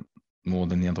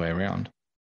the other way around.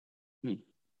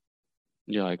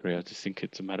 Yeah, I agree. I just think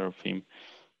it's a matter of him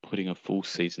putting a full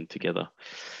season together.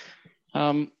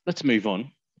 Let's move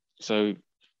on. So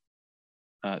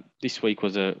this week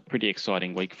was a pretty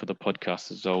exciting week for the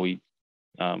podcast as well. We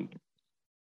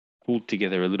pulled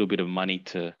together a little bit of money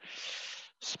to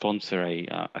sponsor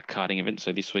a karting event.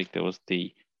 So this week there was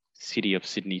the City of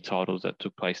Sydney titles that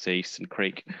took place at Eastern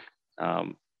Creek,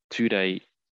 2-day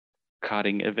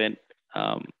karting event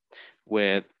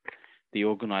where the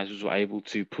organisers were able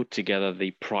to put together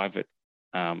the private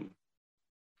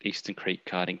Eastern Creek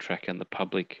karting track and the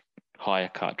public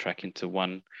hire kart track into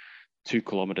one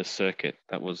 2-kilometre circuit.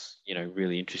 That was,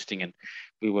 really interesting. And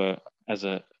we were, as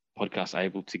a podcast,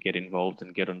 able to get involved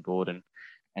and get on board and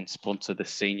sponsor the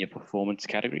senior performance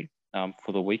category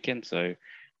for the weekend. So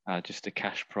just a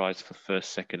cash prize for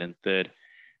first, second and third.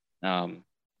 And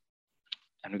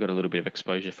we got a little bit of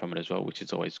exposure from it as well, which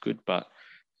is always good. But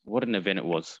what an event it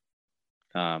was.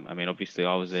 Obviously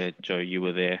I was there, Joe, you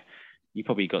were there. You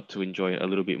probably got to enjoy it a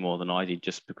little bit more than I did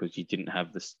just because you didn't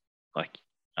have this, I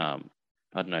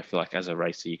don't know, I feel like as a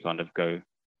racer, you kind of go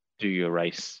do your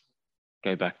race,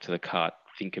 go back to the kart,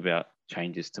 think about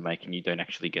changes to make, and you don't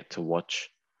actually get to watch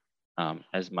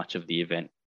as much of the event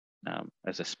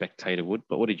as a spectator would.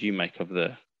 But what did you make of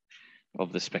the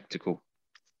spectacle?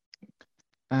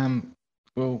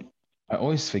 Well, I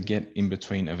always forget in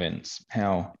between events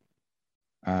how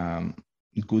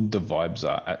good the vibes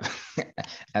are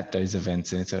at those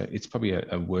events, and it's probably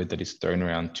a word that is thrown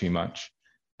around too much,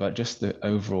 but just the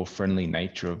overall friendly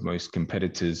nature of most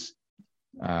competitors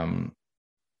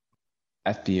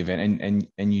at the event,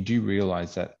 and you do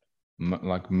realize that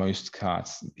like most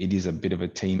karts, it is a bit of a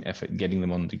team effort getting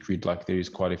them on the grid. Like there is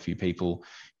quite a few people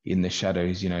in the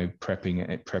shadows,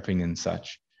 prepping and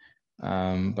such.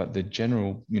 But the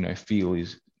general, feel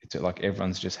is it's like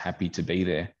everyone's just happy to be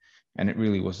there. And it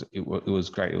really was, it was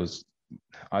great. It was,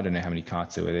 I don't know how many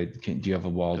karts there were there. Do you have a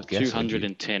wild guess?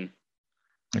 210.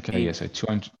 Okay, yeah, so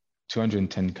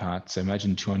 210 karts. So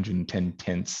imagine 210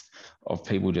 tents of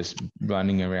people just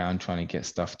running around trying to get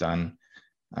stuff done.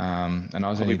 And I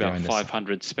was probably only about going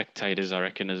 500 spectators, I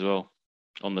reckon, as well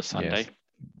on the Sunday.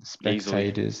 Yes,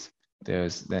 spectators. Easily.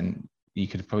 There's then you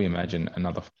could probably imagine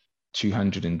another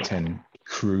 210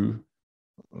 crew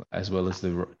as well as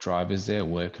the drivers there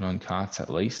working on karts at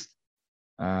least.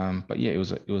 But yeah, it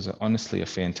was honestly a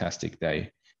fantastic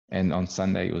day. And on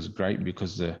Sunday it was great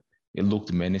because it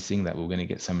looked menacing that we were going to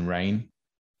get some rain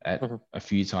at a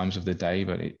few times of the day,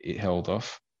 but it held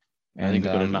off. And I think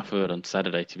we got enough of it on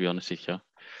Saturday, to be honest with you.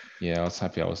 Yeah, I was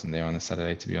happy I wasn't there on the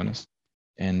Saturday, to be honest.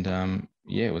 And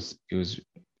yeah, it was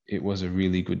a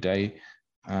really good day.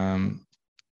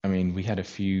 We had a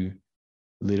few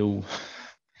little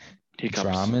hiccups,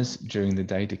 dramas during the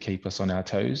day to keep us on our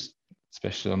toes,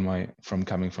 especially from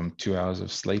coming from 2 hours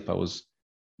of sleep. I was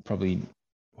probably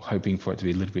hoping for it to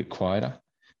be a little bit quieter,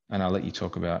 and I'll let you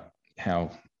talk about how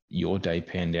your day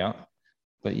panned out.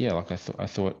 But yeah, like I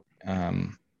thought,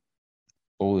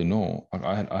 all in all, like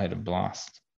I had a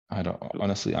blast.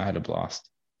 Honestly, I had a blast.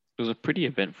 It was a pretty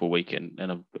eventful weekend,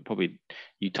 and probably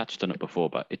you touched on it before,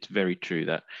 but it's very true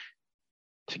that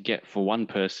for one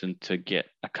person to get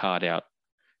a card out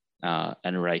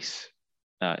and race,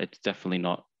 it's definitely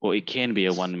not, or it can be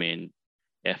a one-man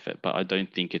effort, but I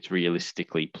don't think it's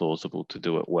realistically plausible to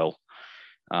do it well.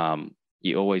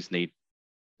 You always need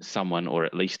someone or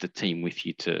at least a team with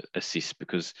you to assist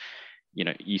because,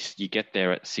 you get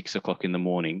there at 6 o'clock in the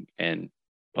morning, and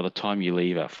by the time you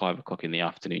leave at 5 o'clock in the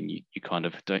afternoon, you kind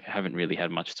of haven't really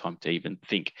had much time to even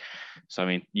think.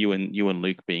 So, you and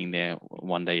Luke being there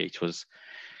one day each was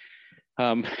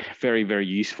very, very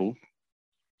useful.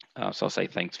 So I'll say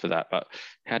thanks for that. But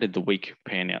how did the week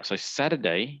pan out? So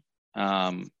Saturday,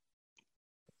 I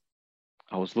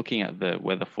was looking at the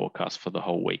weather forecast for the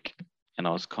whole week, and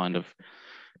I was kind of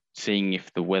seeing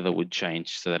if the weather would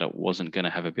change so that it wasn't going to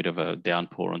have a bit of a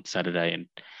downpour on Saturday. And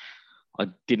I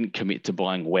didn't commit to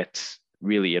buying wets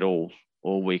really at all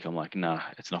week. I'm like, nah,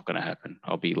 it's not going to happen.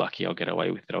 I'll be lucky. I'll get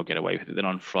away with it. Then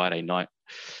on Friday night,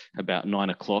 about 9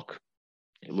 o'clock,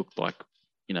 it looked like,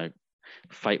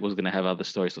 fate was going to have other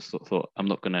stories. So I thought, I'm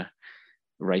not going to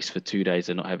race for 2 days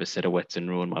and not have a set of wets and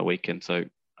ruin my weekend. So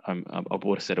I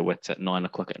bought a set of wets at 9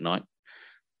 o'clock at night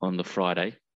on the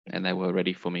Friday, and they were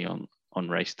ready for me on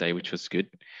race day, which was good.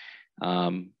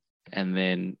 And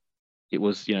then it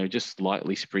was, just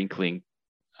lightly sprinkling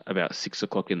about 6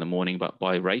 o'clock in the morning, but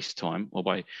by race time, or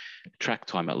by track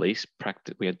time at least,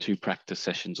 we had 2 practice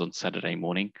sessions on Saturday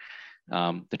morning.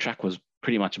 The track was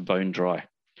pretty much bone dry.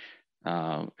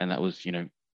 And that was,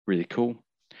 really cool.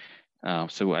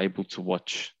 So we're able to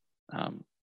watch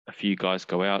a few guys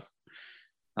go out.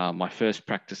 My first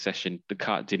practice session, the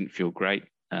kart didn't feel great.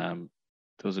 There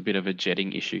was a bit of a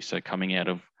jetting issue. So coming out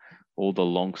of all the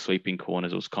long sweeping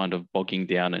corners, it was kind of bogging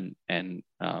down and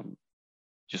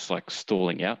just like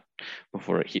stalling out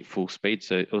before it hit full speed.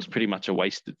 So it was pretty much a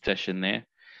wasted session there.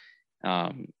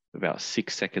 About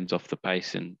 6 seconds off the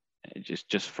pace, and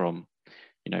just from,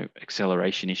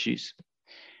 acceleration issues.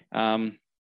 And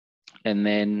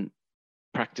then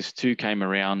practice 2 came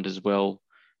around as well.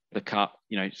 The kart,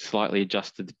 slightly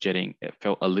adjusted the jetting. It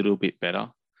felt a little bit better,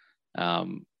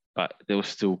 but there were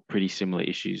still pretty similar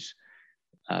issues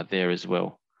there as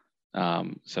well.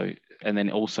 And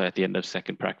then also at the end of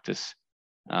second practice,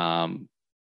 I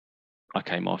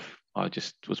came off. I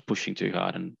just was pushing too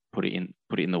hard and put it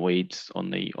in the weeds on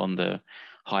the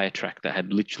higher track that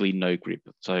had literally no grip.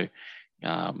 So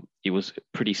it was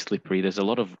pretty slippery. There's a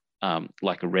lot of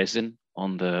like a resin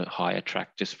on the higher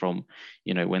track just from,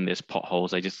 when there's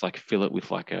potholes, they just like fill it with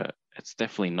it's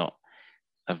definitely not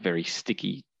a very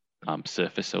sticky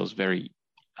surface. So it was very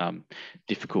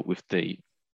difficult with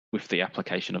the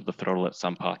application of the throttle at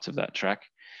some parts of that track.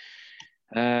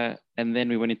 And then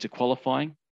we went into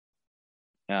qualifying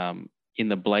in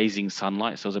the blazing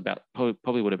sunlight. So it was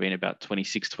probably would have been about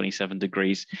 26, 27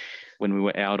 degrees when we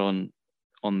were out on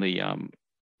the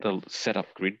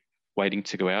setup grid waiting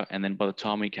to go out. And then by the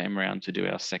time we came around to do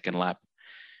our second lap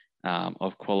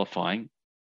of qualifying,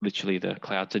 literally the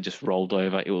clouds had just rolled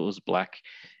over. It was black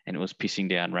and it was pissing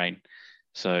down rain.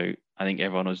 So I think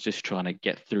everyone was just trying to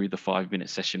get through the 5-minute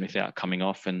session without coming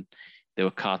off, and there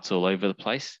were karts all over the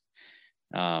place.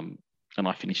 And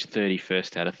I finished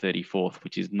 31st out of 34th,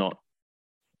 which is not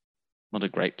a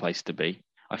great place to be.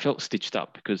 I felt stitched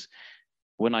up because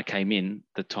when I came in,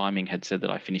 the timing had said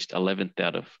that I finished 11th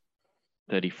out of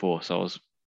 34. So I was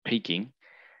peaking,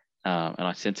 and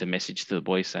I sent a message to the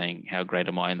boys saying, how great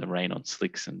am I in the rain on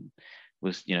slicks, and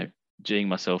was, G'ing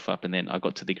myself up. And then I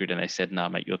got to the grid and they said, no,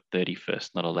 mate, you're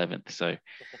 31st, not 11th. So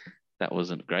that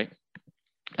wasn't great.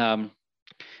 And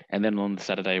then on the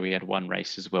Saturday, we had one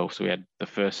race as well. So we had the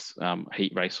first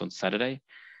heat race on Saturday.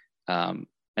 And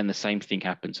the same thing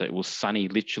happened. So it was sunny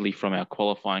literally from our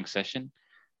qualifying session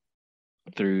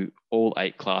through all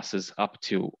 8 classes up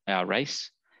to our race.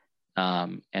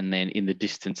 And then in the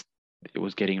distance, it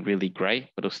was getting really grey,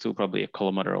 but it was still probably a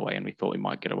kilometre away, and we thought we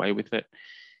might get away with it.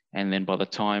 And then by the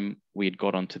time we had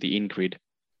got onto the in-grid,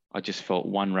 I just felt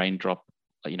one raindrop,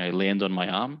 land on my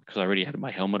arm, because I already had my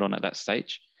helmet on at that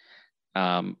stage.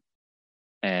 And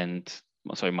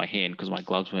sorry, my hand, because my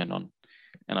gloves weren't on.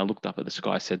 And I looked up at the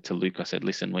sky, said to Luke, I said,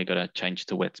 listen, we got to change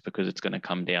to wets because it's going to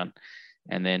come down.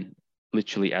 And then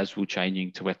literally as we were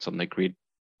changing to wets on the grid,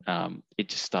 it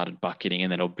just started bucketing.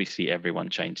 And then obviously everyone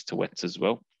changed to wets as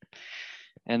well.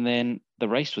 And then the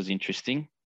race was interesting.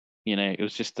 It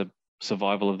was just the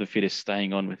survival of the fittest,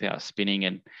 staying on without spinning,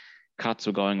 and cuts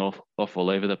were going off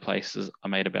all over the places. I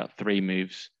made about 3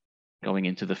 moves going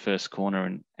into the first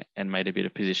corner and made a bit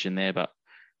of position there. But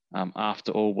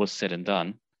after all was said and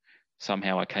done,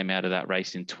 somehow I came out of that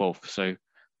race in 12th. So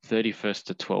 31st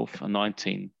to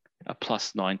 12th, a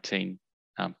plus 19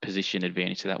 position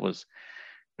advantage. So that was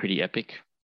pretty epic.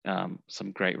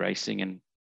 Some great racing, and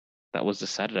that was the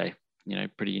Saturday,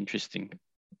 pretty interesting.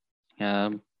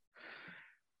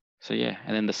 So yeah,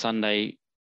 and then the Sunday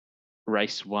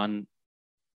race 1,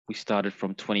 we started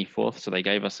from 24th. So they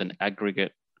gave us an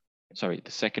aggregate, the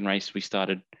second race we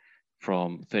started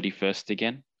from 31st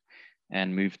again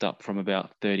and moved up from about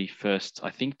 31st,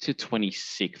 I think, to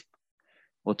 26th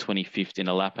or 25th in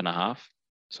a lap and a half.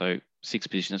 So 6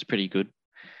 positions, pretty good.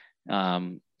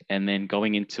 And then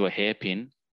going into a hairpin,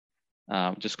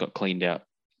 just got cleaned out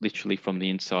literally from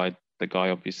the inside. The guy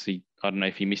obviously, I don't know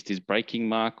if he missed his braking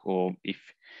mark or if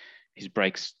his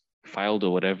brakes failed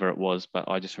or whatever it was, but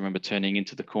I just remember turning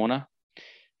into the corner,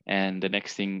 and the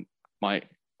next thing, my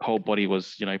whole body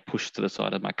was, pushed to the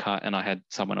side of my cart, and I had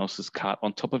someone else's cart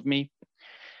on top of me.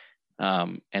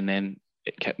 And then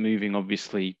it kept moving,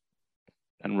 obviously,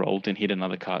 and rolled and hit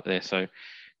another cart there. So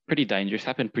pretty dangerous,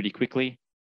 happened pretty quickly.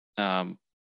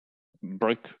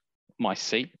 Broke my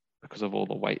seat because of all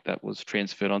the weight that was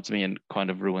transferred onto me and kind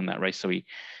of ruined that race. So we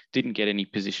didn't get any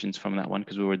positions from that one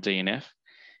because we were a DNF,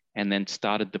 and then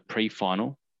started the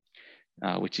pre-final,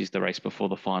 which is the race before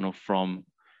the final, from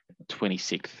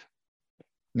 26th.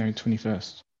 No,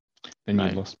 21st. Then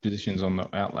you lost positions on the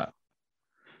outlap.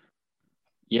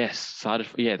 Yes,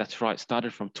 that's right.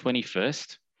 Started from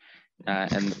 21st.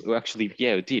 And we actually,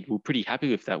 we did. We were pretty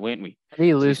happy with that, weren't we? How do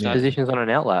you lose positions on an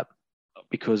outlap?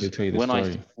 Because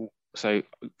when so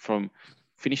from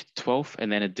finished 12th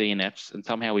and then a DNFs, and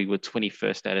somehow we were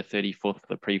 21st out of 34th for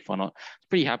the pre-final. I was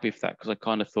pretty happy with that because I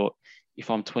kind of thought if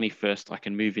I'm 21st, I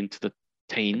can move into the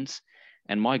teens.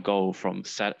 And my goal from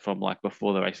like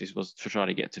before the races was to try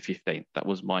to get to 15th. That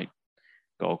was my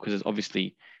goal because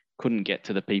obviously couldn't get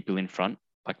to the people in front.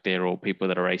 Like they're all people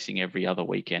that are racing every other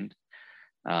weekend,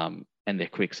 and they're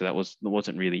quick. So that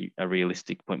wasn't really a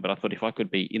realistic point. But I thought if I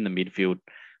could be in the midfield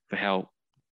for how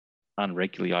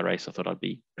unregularly I race, I thought I'd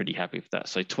be pretty happy with that.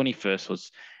 So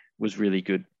 21st was really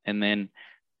good. And then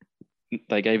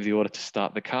they gave the order to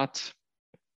start the karts,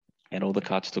 and all the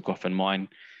karts took off, and mine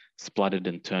spluttered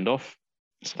and turned off.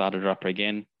 Started her up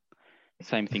again.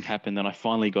 Same thing happened. Then I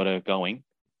finally got her going,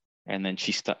 and then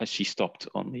she stopped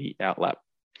on the outlap.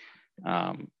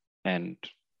 And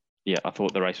yeah, I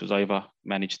thought the race was over.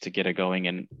 Managed to get her going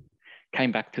and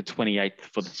came back to 28th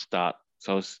for the start.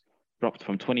 So I was dropped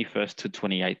from 21st to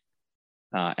 28th,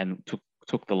 and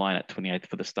took the line at 28th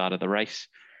for the start of the race.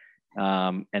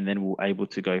 And then we were able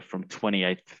to go from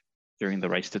 28th during the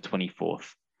race to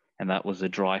 24th. And that was a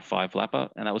dry 5-lapper.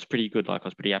 And that was pretty good. Like I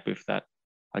was pretty happy with that.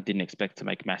 I didn't expect to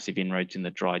make massive inroads in the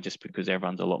dry just because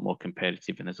everyone's a lot more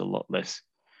competitive and there's a lot less,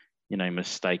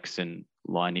 mistakes and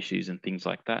line issues and things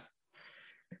like that.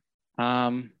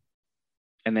 And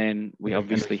then we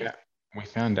obviously... We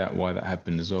found out why that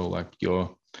happened as well. Like we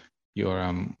well,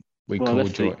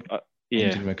 called your yeah.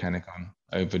 engine mechanic on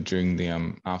over during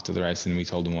the after the race, and we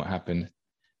told him what happened.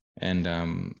 And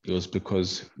it was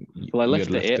because I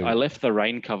left the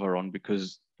rain cover on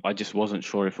because I just wasn't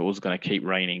sure if it was going to keep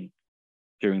raining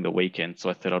during the weekend. So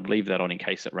I thought I'd leave that on in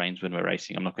case it rains when we're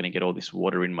racing. I'm not going to get all this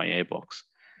water in my airbox.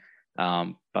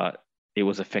 But it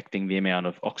was affecting the amount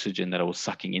of oxygen that I was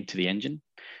sucking into the engine.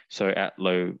 So at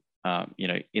low,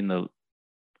 in the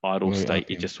idle state,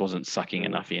 it just wasn't sucking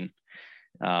enough in.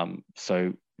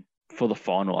 So for the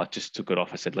final, I just took it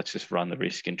off. I said, let's just run the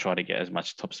risk and try to get as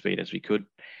much top speed as we could.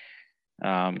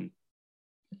 And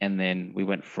then we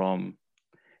went from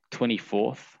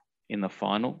 24th in the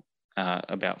final,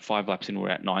 about 5 laps in, we're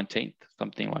at 19th,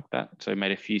 something like that. So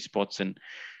made a few spots, and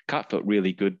kart felt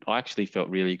really good. I actually felt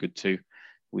really good too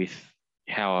with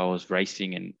how I was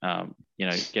racing and,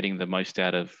 getting the most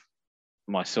out of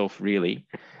myself really.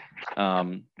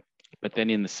 But then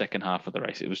in the second half of the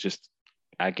race, it was just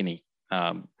agony.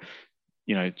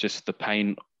 Just the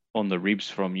pain on the ribs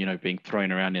from, being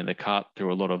thrown around in the kart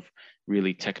through a lot of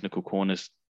really technical corners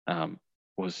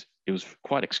was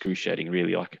quite excruciating,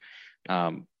 really. Like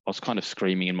I was kind of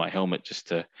screaming in my helmet just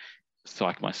to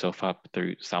psych myself up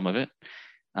through some of it.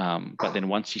 But then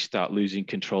once you start losing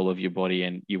control of your body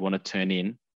and you want to turn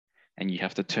in, and you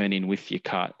have to turn in with your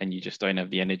kart, and you just don't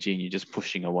have the energy, and you're just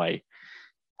pushing away,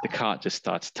 the kart just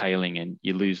starts tailing, and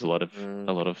you lose a lot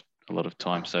of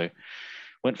time. So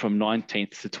went from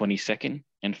 19th to 22nd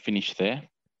and finished there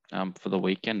for the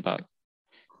weekend. But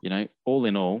all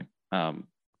in all,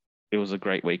 it was a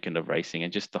great weekend of racing,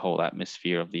 and just the whole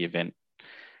atmosphere of the event.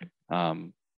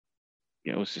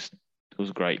 It was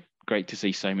great to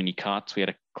see so many karts. We had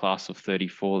a class of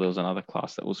 34. There was another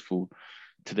class that was full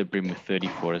to the brim with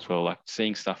 34 as well. Like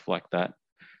seeing stuff like that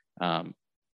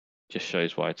just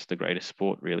shows why it's the greatest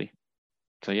sport, really.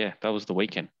 So yeah, that was the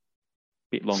weekend.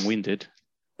 Bit long-winded.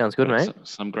 Sounds good, mate.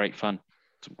 Some great fun.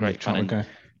 Some great fun.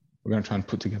 We're going to try and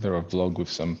put together a vlog with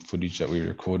some footage that we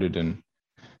recorded, and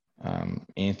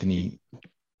Anthony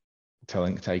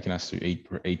taking us through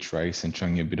each race and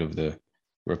showing you a bit of the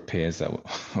repairs that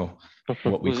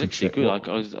what we was could actually show. good. Like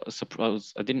I was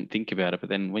surprised. I didn't think about it, but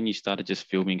then when you started just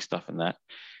filming stuff and that,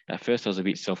 at first I was a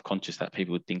bit self-conscious that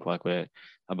people would think like we're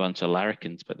a bunch of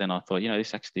larrikins. But then I thought,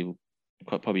 this actually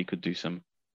could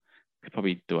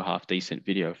probably do a half decent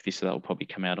video of this. So that will probably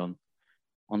come out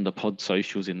on the pod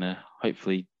socials in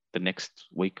hopefully the next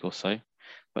week or so.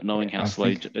 But knowing how slow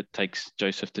it takes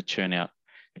Joseph to churn out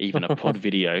even a pod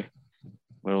video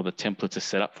where all the templates are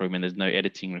set up for him and there's no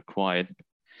editing required.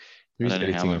 There's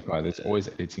editing required. There's always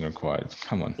editing required.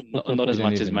 Come on. Not as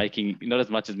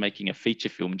much as making a feature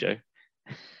film, Joe.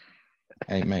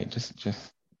 Hey mate, just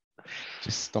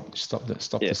stop the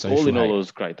social all in all, hate. it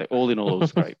was great. All in all, it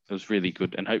was great. It was really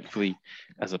good. And hopefully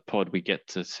as a pod, we get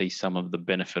to see some of the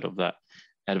benefit of that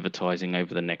advertising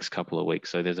over the next couple of weeks.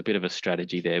 So there's a bit of a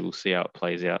strategy there. We'll see how it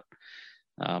plays out.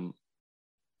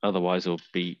 Otherwise, it'll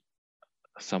be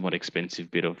a somewhat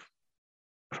expensive bit of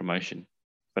promotion.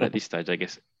 But at this stage, I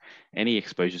guess any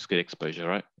exposure is good exposure,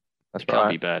 right? That's it can't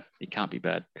be bad. It can't be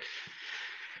bad.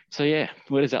 So yeah,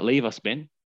 where does that leave us, Ben?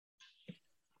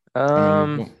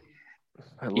 Lando.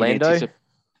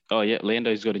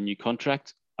 Lando's got a new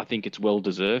contract. I think it's well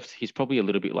deserved. He's probably a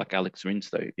little bit like Alex Rins,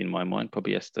 though, in my mind.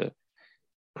 Probably has to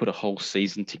put a whole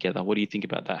season together. What do you think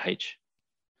about that, H?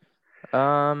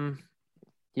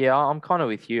 Yeah, I'm kind of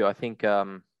with you. I think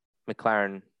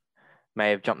McLaren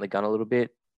may have jumped the gun a little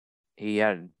bit. He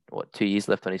had 2 years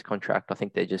left on his contract. I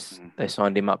think they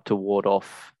signed him up to ward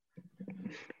off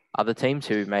other teams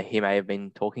who he may have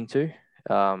been talking to.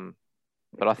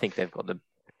 But I think they've got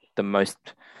the most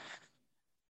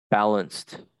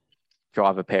balanced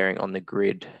driver pairing on the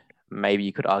grid. Maybe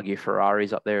you could argue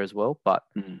Ferrari's up there as well, but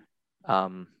I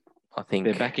think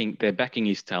they're backing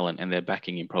his talent and they're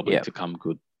backing him probably to come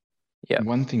good. Yeah.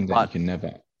 One thing that you can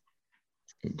never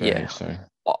go ahead, sorry.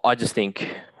 I just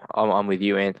think I'm with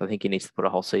you, Ant. I think he needs to put a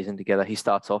whole season together. He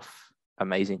starts off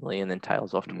amazingly and then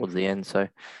tails off towards the end. So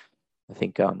I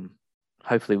think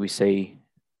hopefully we see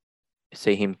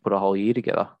him put a whole year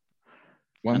together.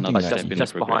 One thing that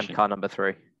just behind car number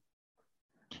 3.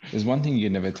 There's one thing you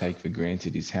never take for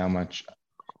granted is how much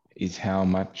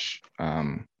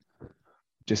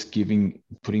just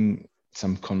putting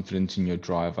some confidence in your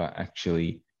driver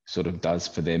actually sort of does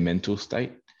for their mental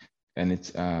state. And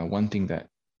it's one thing that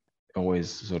always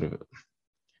sort of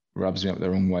rubs me up the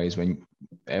wrong way is when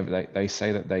they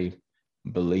say that they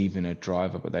believe in a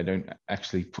driver, but they don't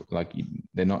actually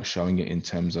they're not showing it in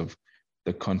terms of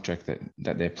the contract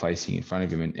that they're placing in front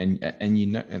of him. And you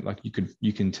know, like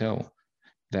you can tell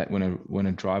that when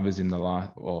a driver's in the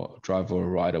last, or driver or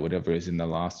rider, whatever, is in the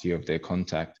last year of their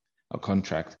contract,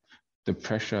 the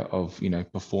pressure of,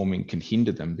 performing can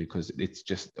hinder them because it's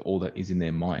just all that is in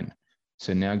their mind.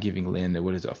 So now giving Lando,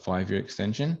 what is it, a 5-year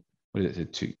extension? What is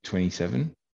it,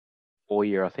 27? 4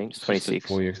 year, I think. 26.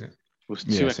 4 years. It was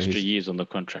 2 extra years on the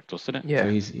contract, wasn't it?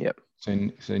 Yeah.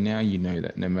 So now you know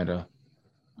that no matter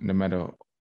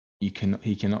he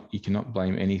cannot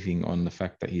blame anything on the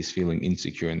fact that he's feeling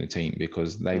insecure in the team,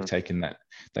 because they've taken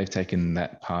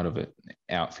that part of it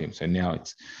out for him. So now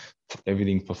it's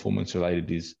everything performance related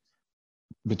is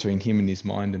between him and his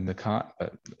mind and the car,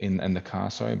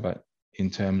 but in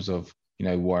terms of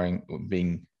worrying,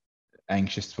 being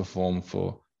anxious to perform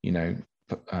for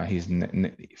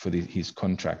his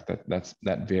contract,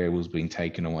 that variable's been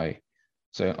taken away.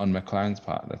 So on McLaren's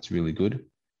part, that's really good.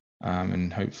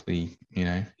 And hopefully,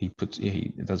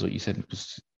 he does what you said,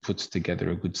 puts together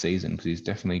a good season, because he's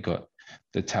definitely got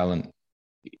the talent,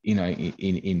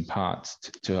 in parts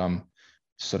to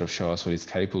sort of show us what he's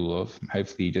capable of.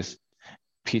 Hopefully, he just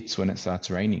pits when it starts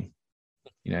raining.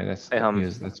 That's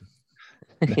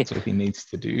what he needs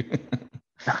to do.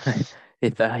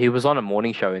 He was on a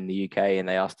morning show in the UK, and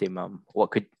they asked him,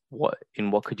 what could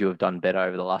you have done better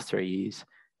over the last 3 years?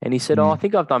 And he said, I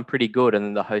think I've done pretty good. And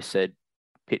then the host said,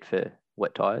 pit for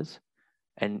wet tires,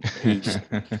 and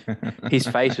his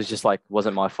face was just like,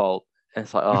 wasn't my fault. And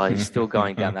it's like, he's still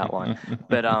going down that line.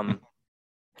 But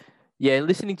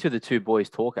listening to the two boys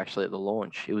talk actually at the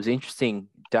launch, it was interesting.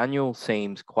 Daniel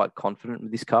seems quite confident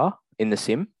with this car in the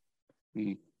sim,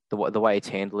 the way it's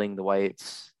handling, the way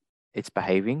it's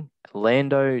behaving.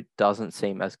 Lando doesn't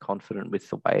seem as confident with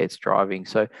the way it's driving.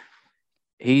 So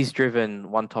he's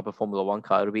driven one type of Formula One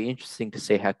car. It'll be interesting to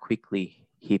see how quickly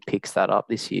he picks that up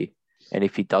this year, and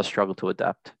if he does struggle to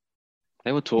adapt.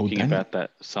 They were talking about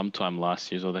that sometime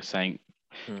last year, or they're saying,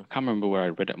 I can't remember where I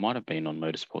read it. It might have been on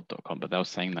motorsport.com, but they were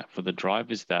saying that for the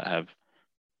drivers that are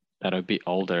a bit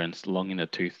older and long in the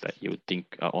tooth, that you would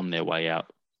think are on their way out,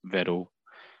 Vettel,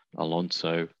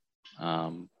 Alonso,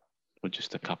 were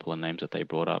just a couple of names that they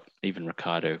brought up. Even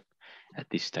Ricciardo at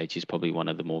this stage is probably one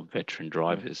of the more veteran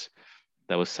drivers.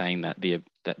 They were saying that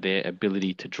their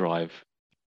ability to drive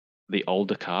the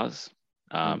older cars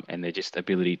and their just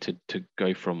ability to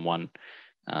go from one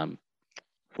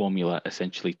formula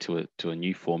essentially to a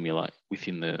new formula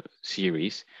within the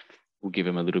series will give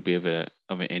them a little bit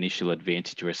of an initial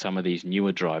advantage, where some of these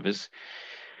newer drivers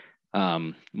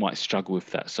might struggle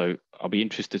with that. So I'll be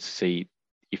interested to see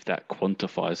if that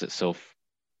quantifies itself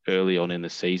early on in the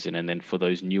season, and then for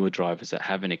those newer drivers that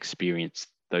haven't experienced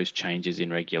those changes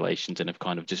in regulations and have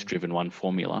kind of just driven one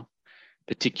formula,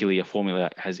 particularly a formula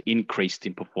that has increased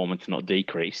in performance, not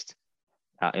decreased,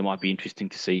 it might be interesting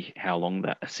to see how long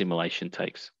that assimilation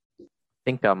takes. I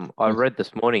think I read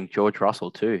this morning, George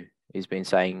Russell too, he's been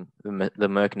saying the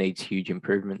Merc needs huge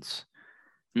improvements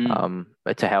to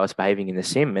how it's behaving in the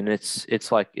sim. And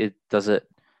it's like,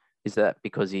 is that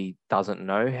because he doesn't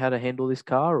know how to handle this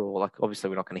car? Or like,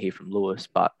 obviously we're not going to hear from Lewis,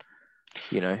 but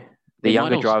the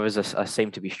younger drivers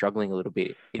seem to be struggling a little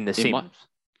bit in the sims.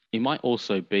 It might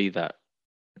also be that,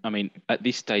 I mean, at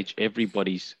this stage,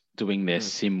 everybody's doing their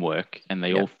sim work, and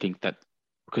they all think that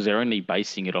because they're only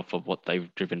basing it off of what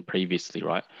they've driven previously,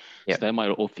 right? So they might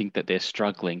all think that they're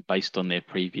struggling based on their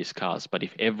previous cars. But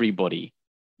if everybody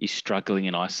is struggling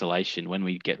in isolation, when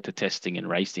we get to testing and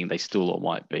racing, they still all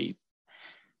might be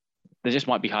they just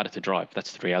might be harder to drive.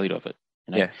 That's the reality of it.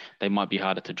 You know, Yeah. they might be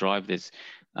harder to drive.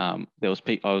 I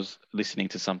was listening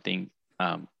to something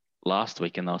last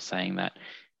week, and they were saying that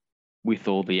with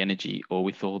all the energy or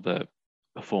with all the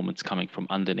performance coming from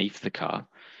underneath the car,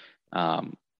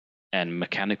 and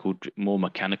more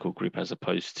mechanical grip as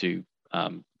opposed to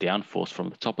downforce from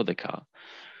the top of the car.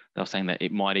 They were saying that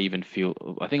it might even feel,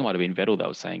 I think it might have been Vettel that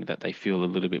was saying that they feel a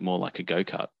little bit more like a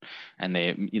go-kart, and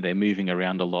they're moving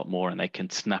around a lot more, and they can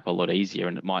snap a lot easier,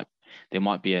 and there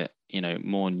might be a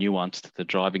more nuance to the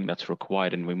driving that's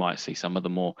required, and we might see some of the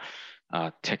more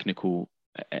technical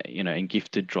and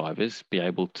gifted drivers be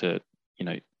able to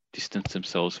distance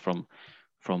themselves from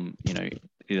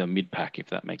either mid-pack, if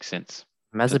that makes sense.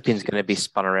 Mazepin's going to be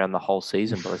spun around the whole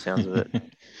season by the sounds of it.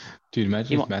 Dude,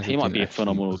 imagine if Mazepin he might be a actually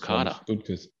phenomenal performs karter. good,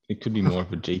 because it could be more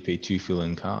of a GP2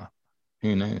 fill-in car.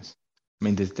 Who knows? I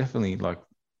mean, there's definitely like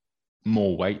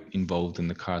more weight involved in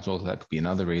the car as well. So that could be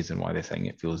another reason why they're saying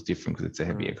it feels different, because it's a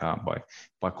heavier car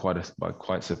by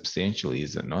quite substantially,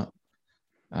 is it not?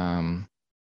 I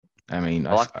mean,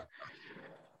 I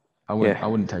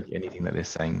wouldn't take anything that they're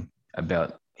saying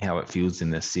about how it feels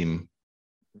in the sim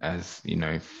as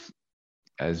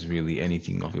as really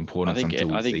anything of importance until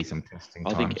we see some testing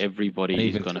times. I think everybody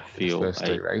is going to feel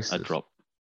a drop.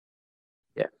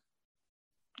 Yeah.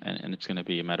 And it's going to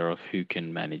be a matter of who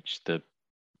can manage the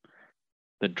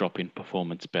drop in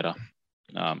performance better.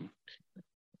 I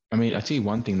mean, I see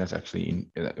one thing that's actually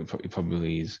it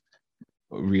probably is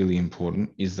really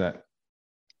important is that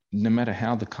no matter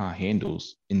how the car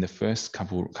handles in the first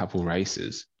couple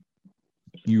races,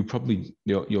 your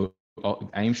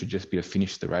aim should just be to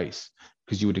finish the race,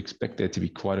 because you would expect there to be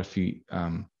quite a few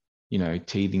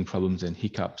teething problems and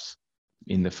hiccups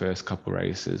in the first couple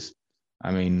races.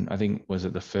 I mean, I think was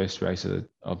it the first race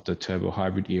of the turbo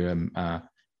hybrid era,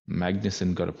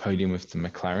 Magnussen got a podium with the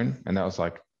McLaren, and that was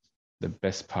like the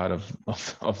best part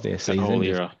of their season. Whole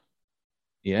era.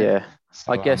 Yeah.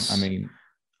 So, I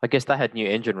guess they had new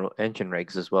engine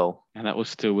regs as well, and that was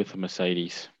still with the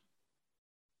Mercedes.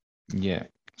 Yeah.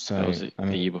 So that was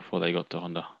the year before they got to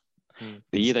Honda.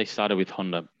 The year they started with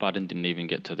Honda, Button didn't even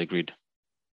get to the grid.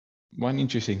 One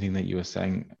interesting thing that you were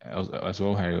saying as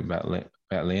well, Harry, about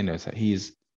Lando, is that he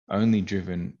is only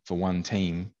driven for one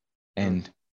team, and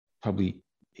probably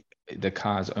the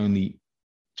car's only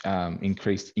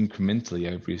increased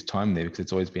incrementally over his time there, because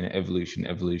it's always been an evolution.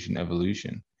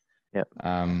 Yeah.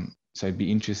 So it'd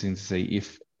be interesting to see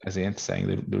if, as Ant's saying,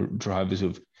 the drivers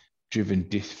who've driven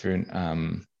different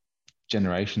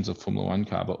generations of Formula One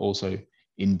car, but also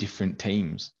in different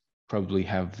teams, probably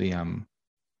have the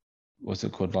what's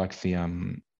it called, like the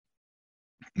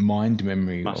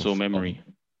muscle memory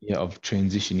of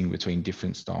transitioning between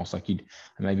different styles. Like you'd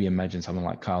maybe imagine someone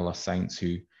like Carlos Sainz,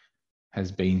 who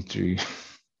has been through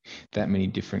that many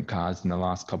different cars in the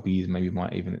last couple of years, maybe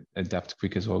might even adapt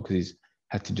quick as well, because he's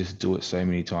had to just do it so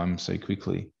many times so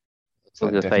quickly. So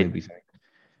that definitely be something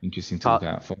interesting to look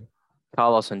out for.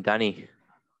 Carlos and Danny.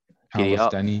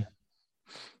 Danny.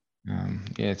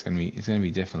 It's gonna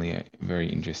be definitely a very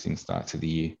interesting start to the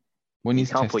year. When is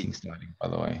testing starting, by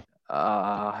the way?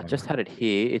 I just had it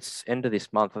here. It's end of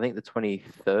this month. I think the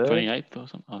 23rd. 28th or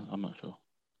something. I'm not sure.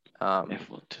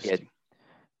 F1 testing. Yeah,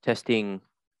 testing.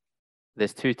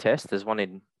 There's two tests. There's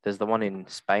the one in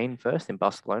Spain first, in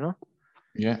Barcelona.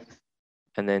 Yeah.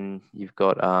 And then you've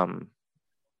got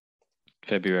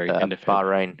February, end of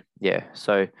Bahrain. Yeah.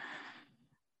 So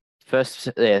first,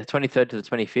 23rd to the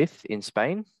 25th in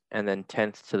Spain, and then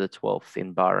 10th to the 12th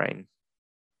in Bahrain.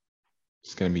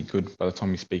 It's going to be good. By the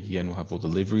time we speak again, we'll have all the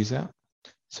liveries out,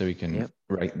 so we can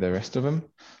rate the rest of them,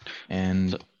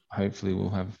 and hopefully we'll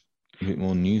have a bit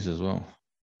more news as well.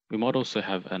 We might also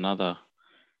have another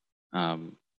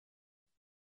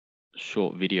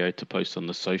short video to post on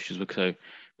the socials, because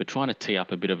we're trying to tee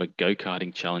up a bit of a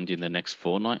go-karting challenge in the next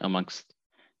fortnight amongst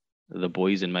the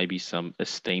boys and maybe some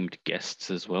esteemed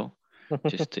guests as well,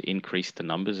 just to increase the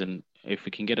numbers. And if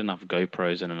we can get enough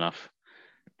GoPros and enough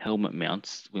helmet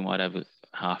mounts, we might have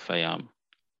half a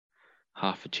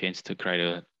chance to create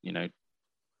a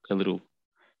little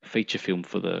feature film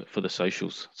for the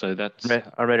socials. So that's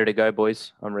I'm ready to go,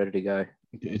 boys. I'm ready to go.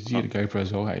 Did you get a GoPro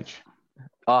as well, H?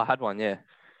 Oh, I had one, yeah,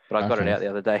 but I got it out the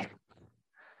other day.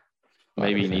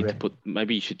 Maybe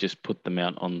maybe you should just put the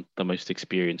mount on the most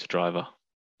experienced driver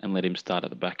and let him start at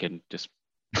the back and just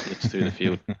blitz through the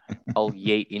field. I'll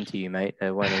yeet into you, mate.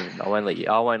 I won't let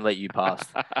you pass.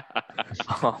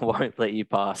 I won't let you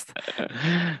pass.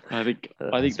 I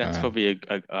think that's probably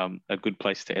a good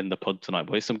place to end the pod tonight,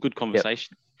 boys. Some good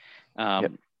conversation. A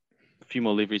few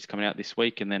more liveries coming out this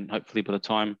week, and then hopefully by the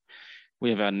time we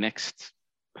have our next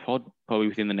pod probably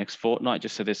within the next fortnight,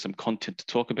 just so there's some content to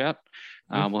talk about.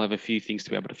 We'll have a few things to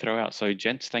be able to throw out. So,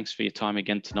 gents, thanks for your time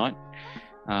again tonight.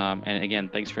 And again,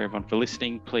 thanks for everyone for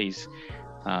listening. Please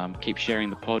keep sharing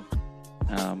the pod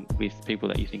with people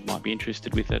that you think might be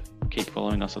interested with it. Keep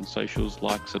following us on socials,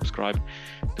 like, subscribe,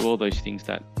 do all those things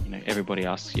that everybody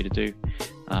asks you to do.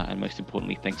 And most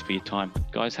importantly, thanks for your time.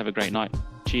 Guys, have a great night.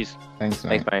 Cheers. Thanks,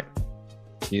 mate. Thanks, mate.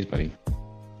 Cheers, buddy.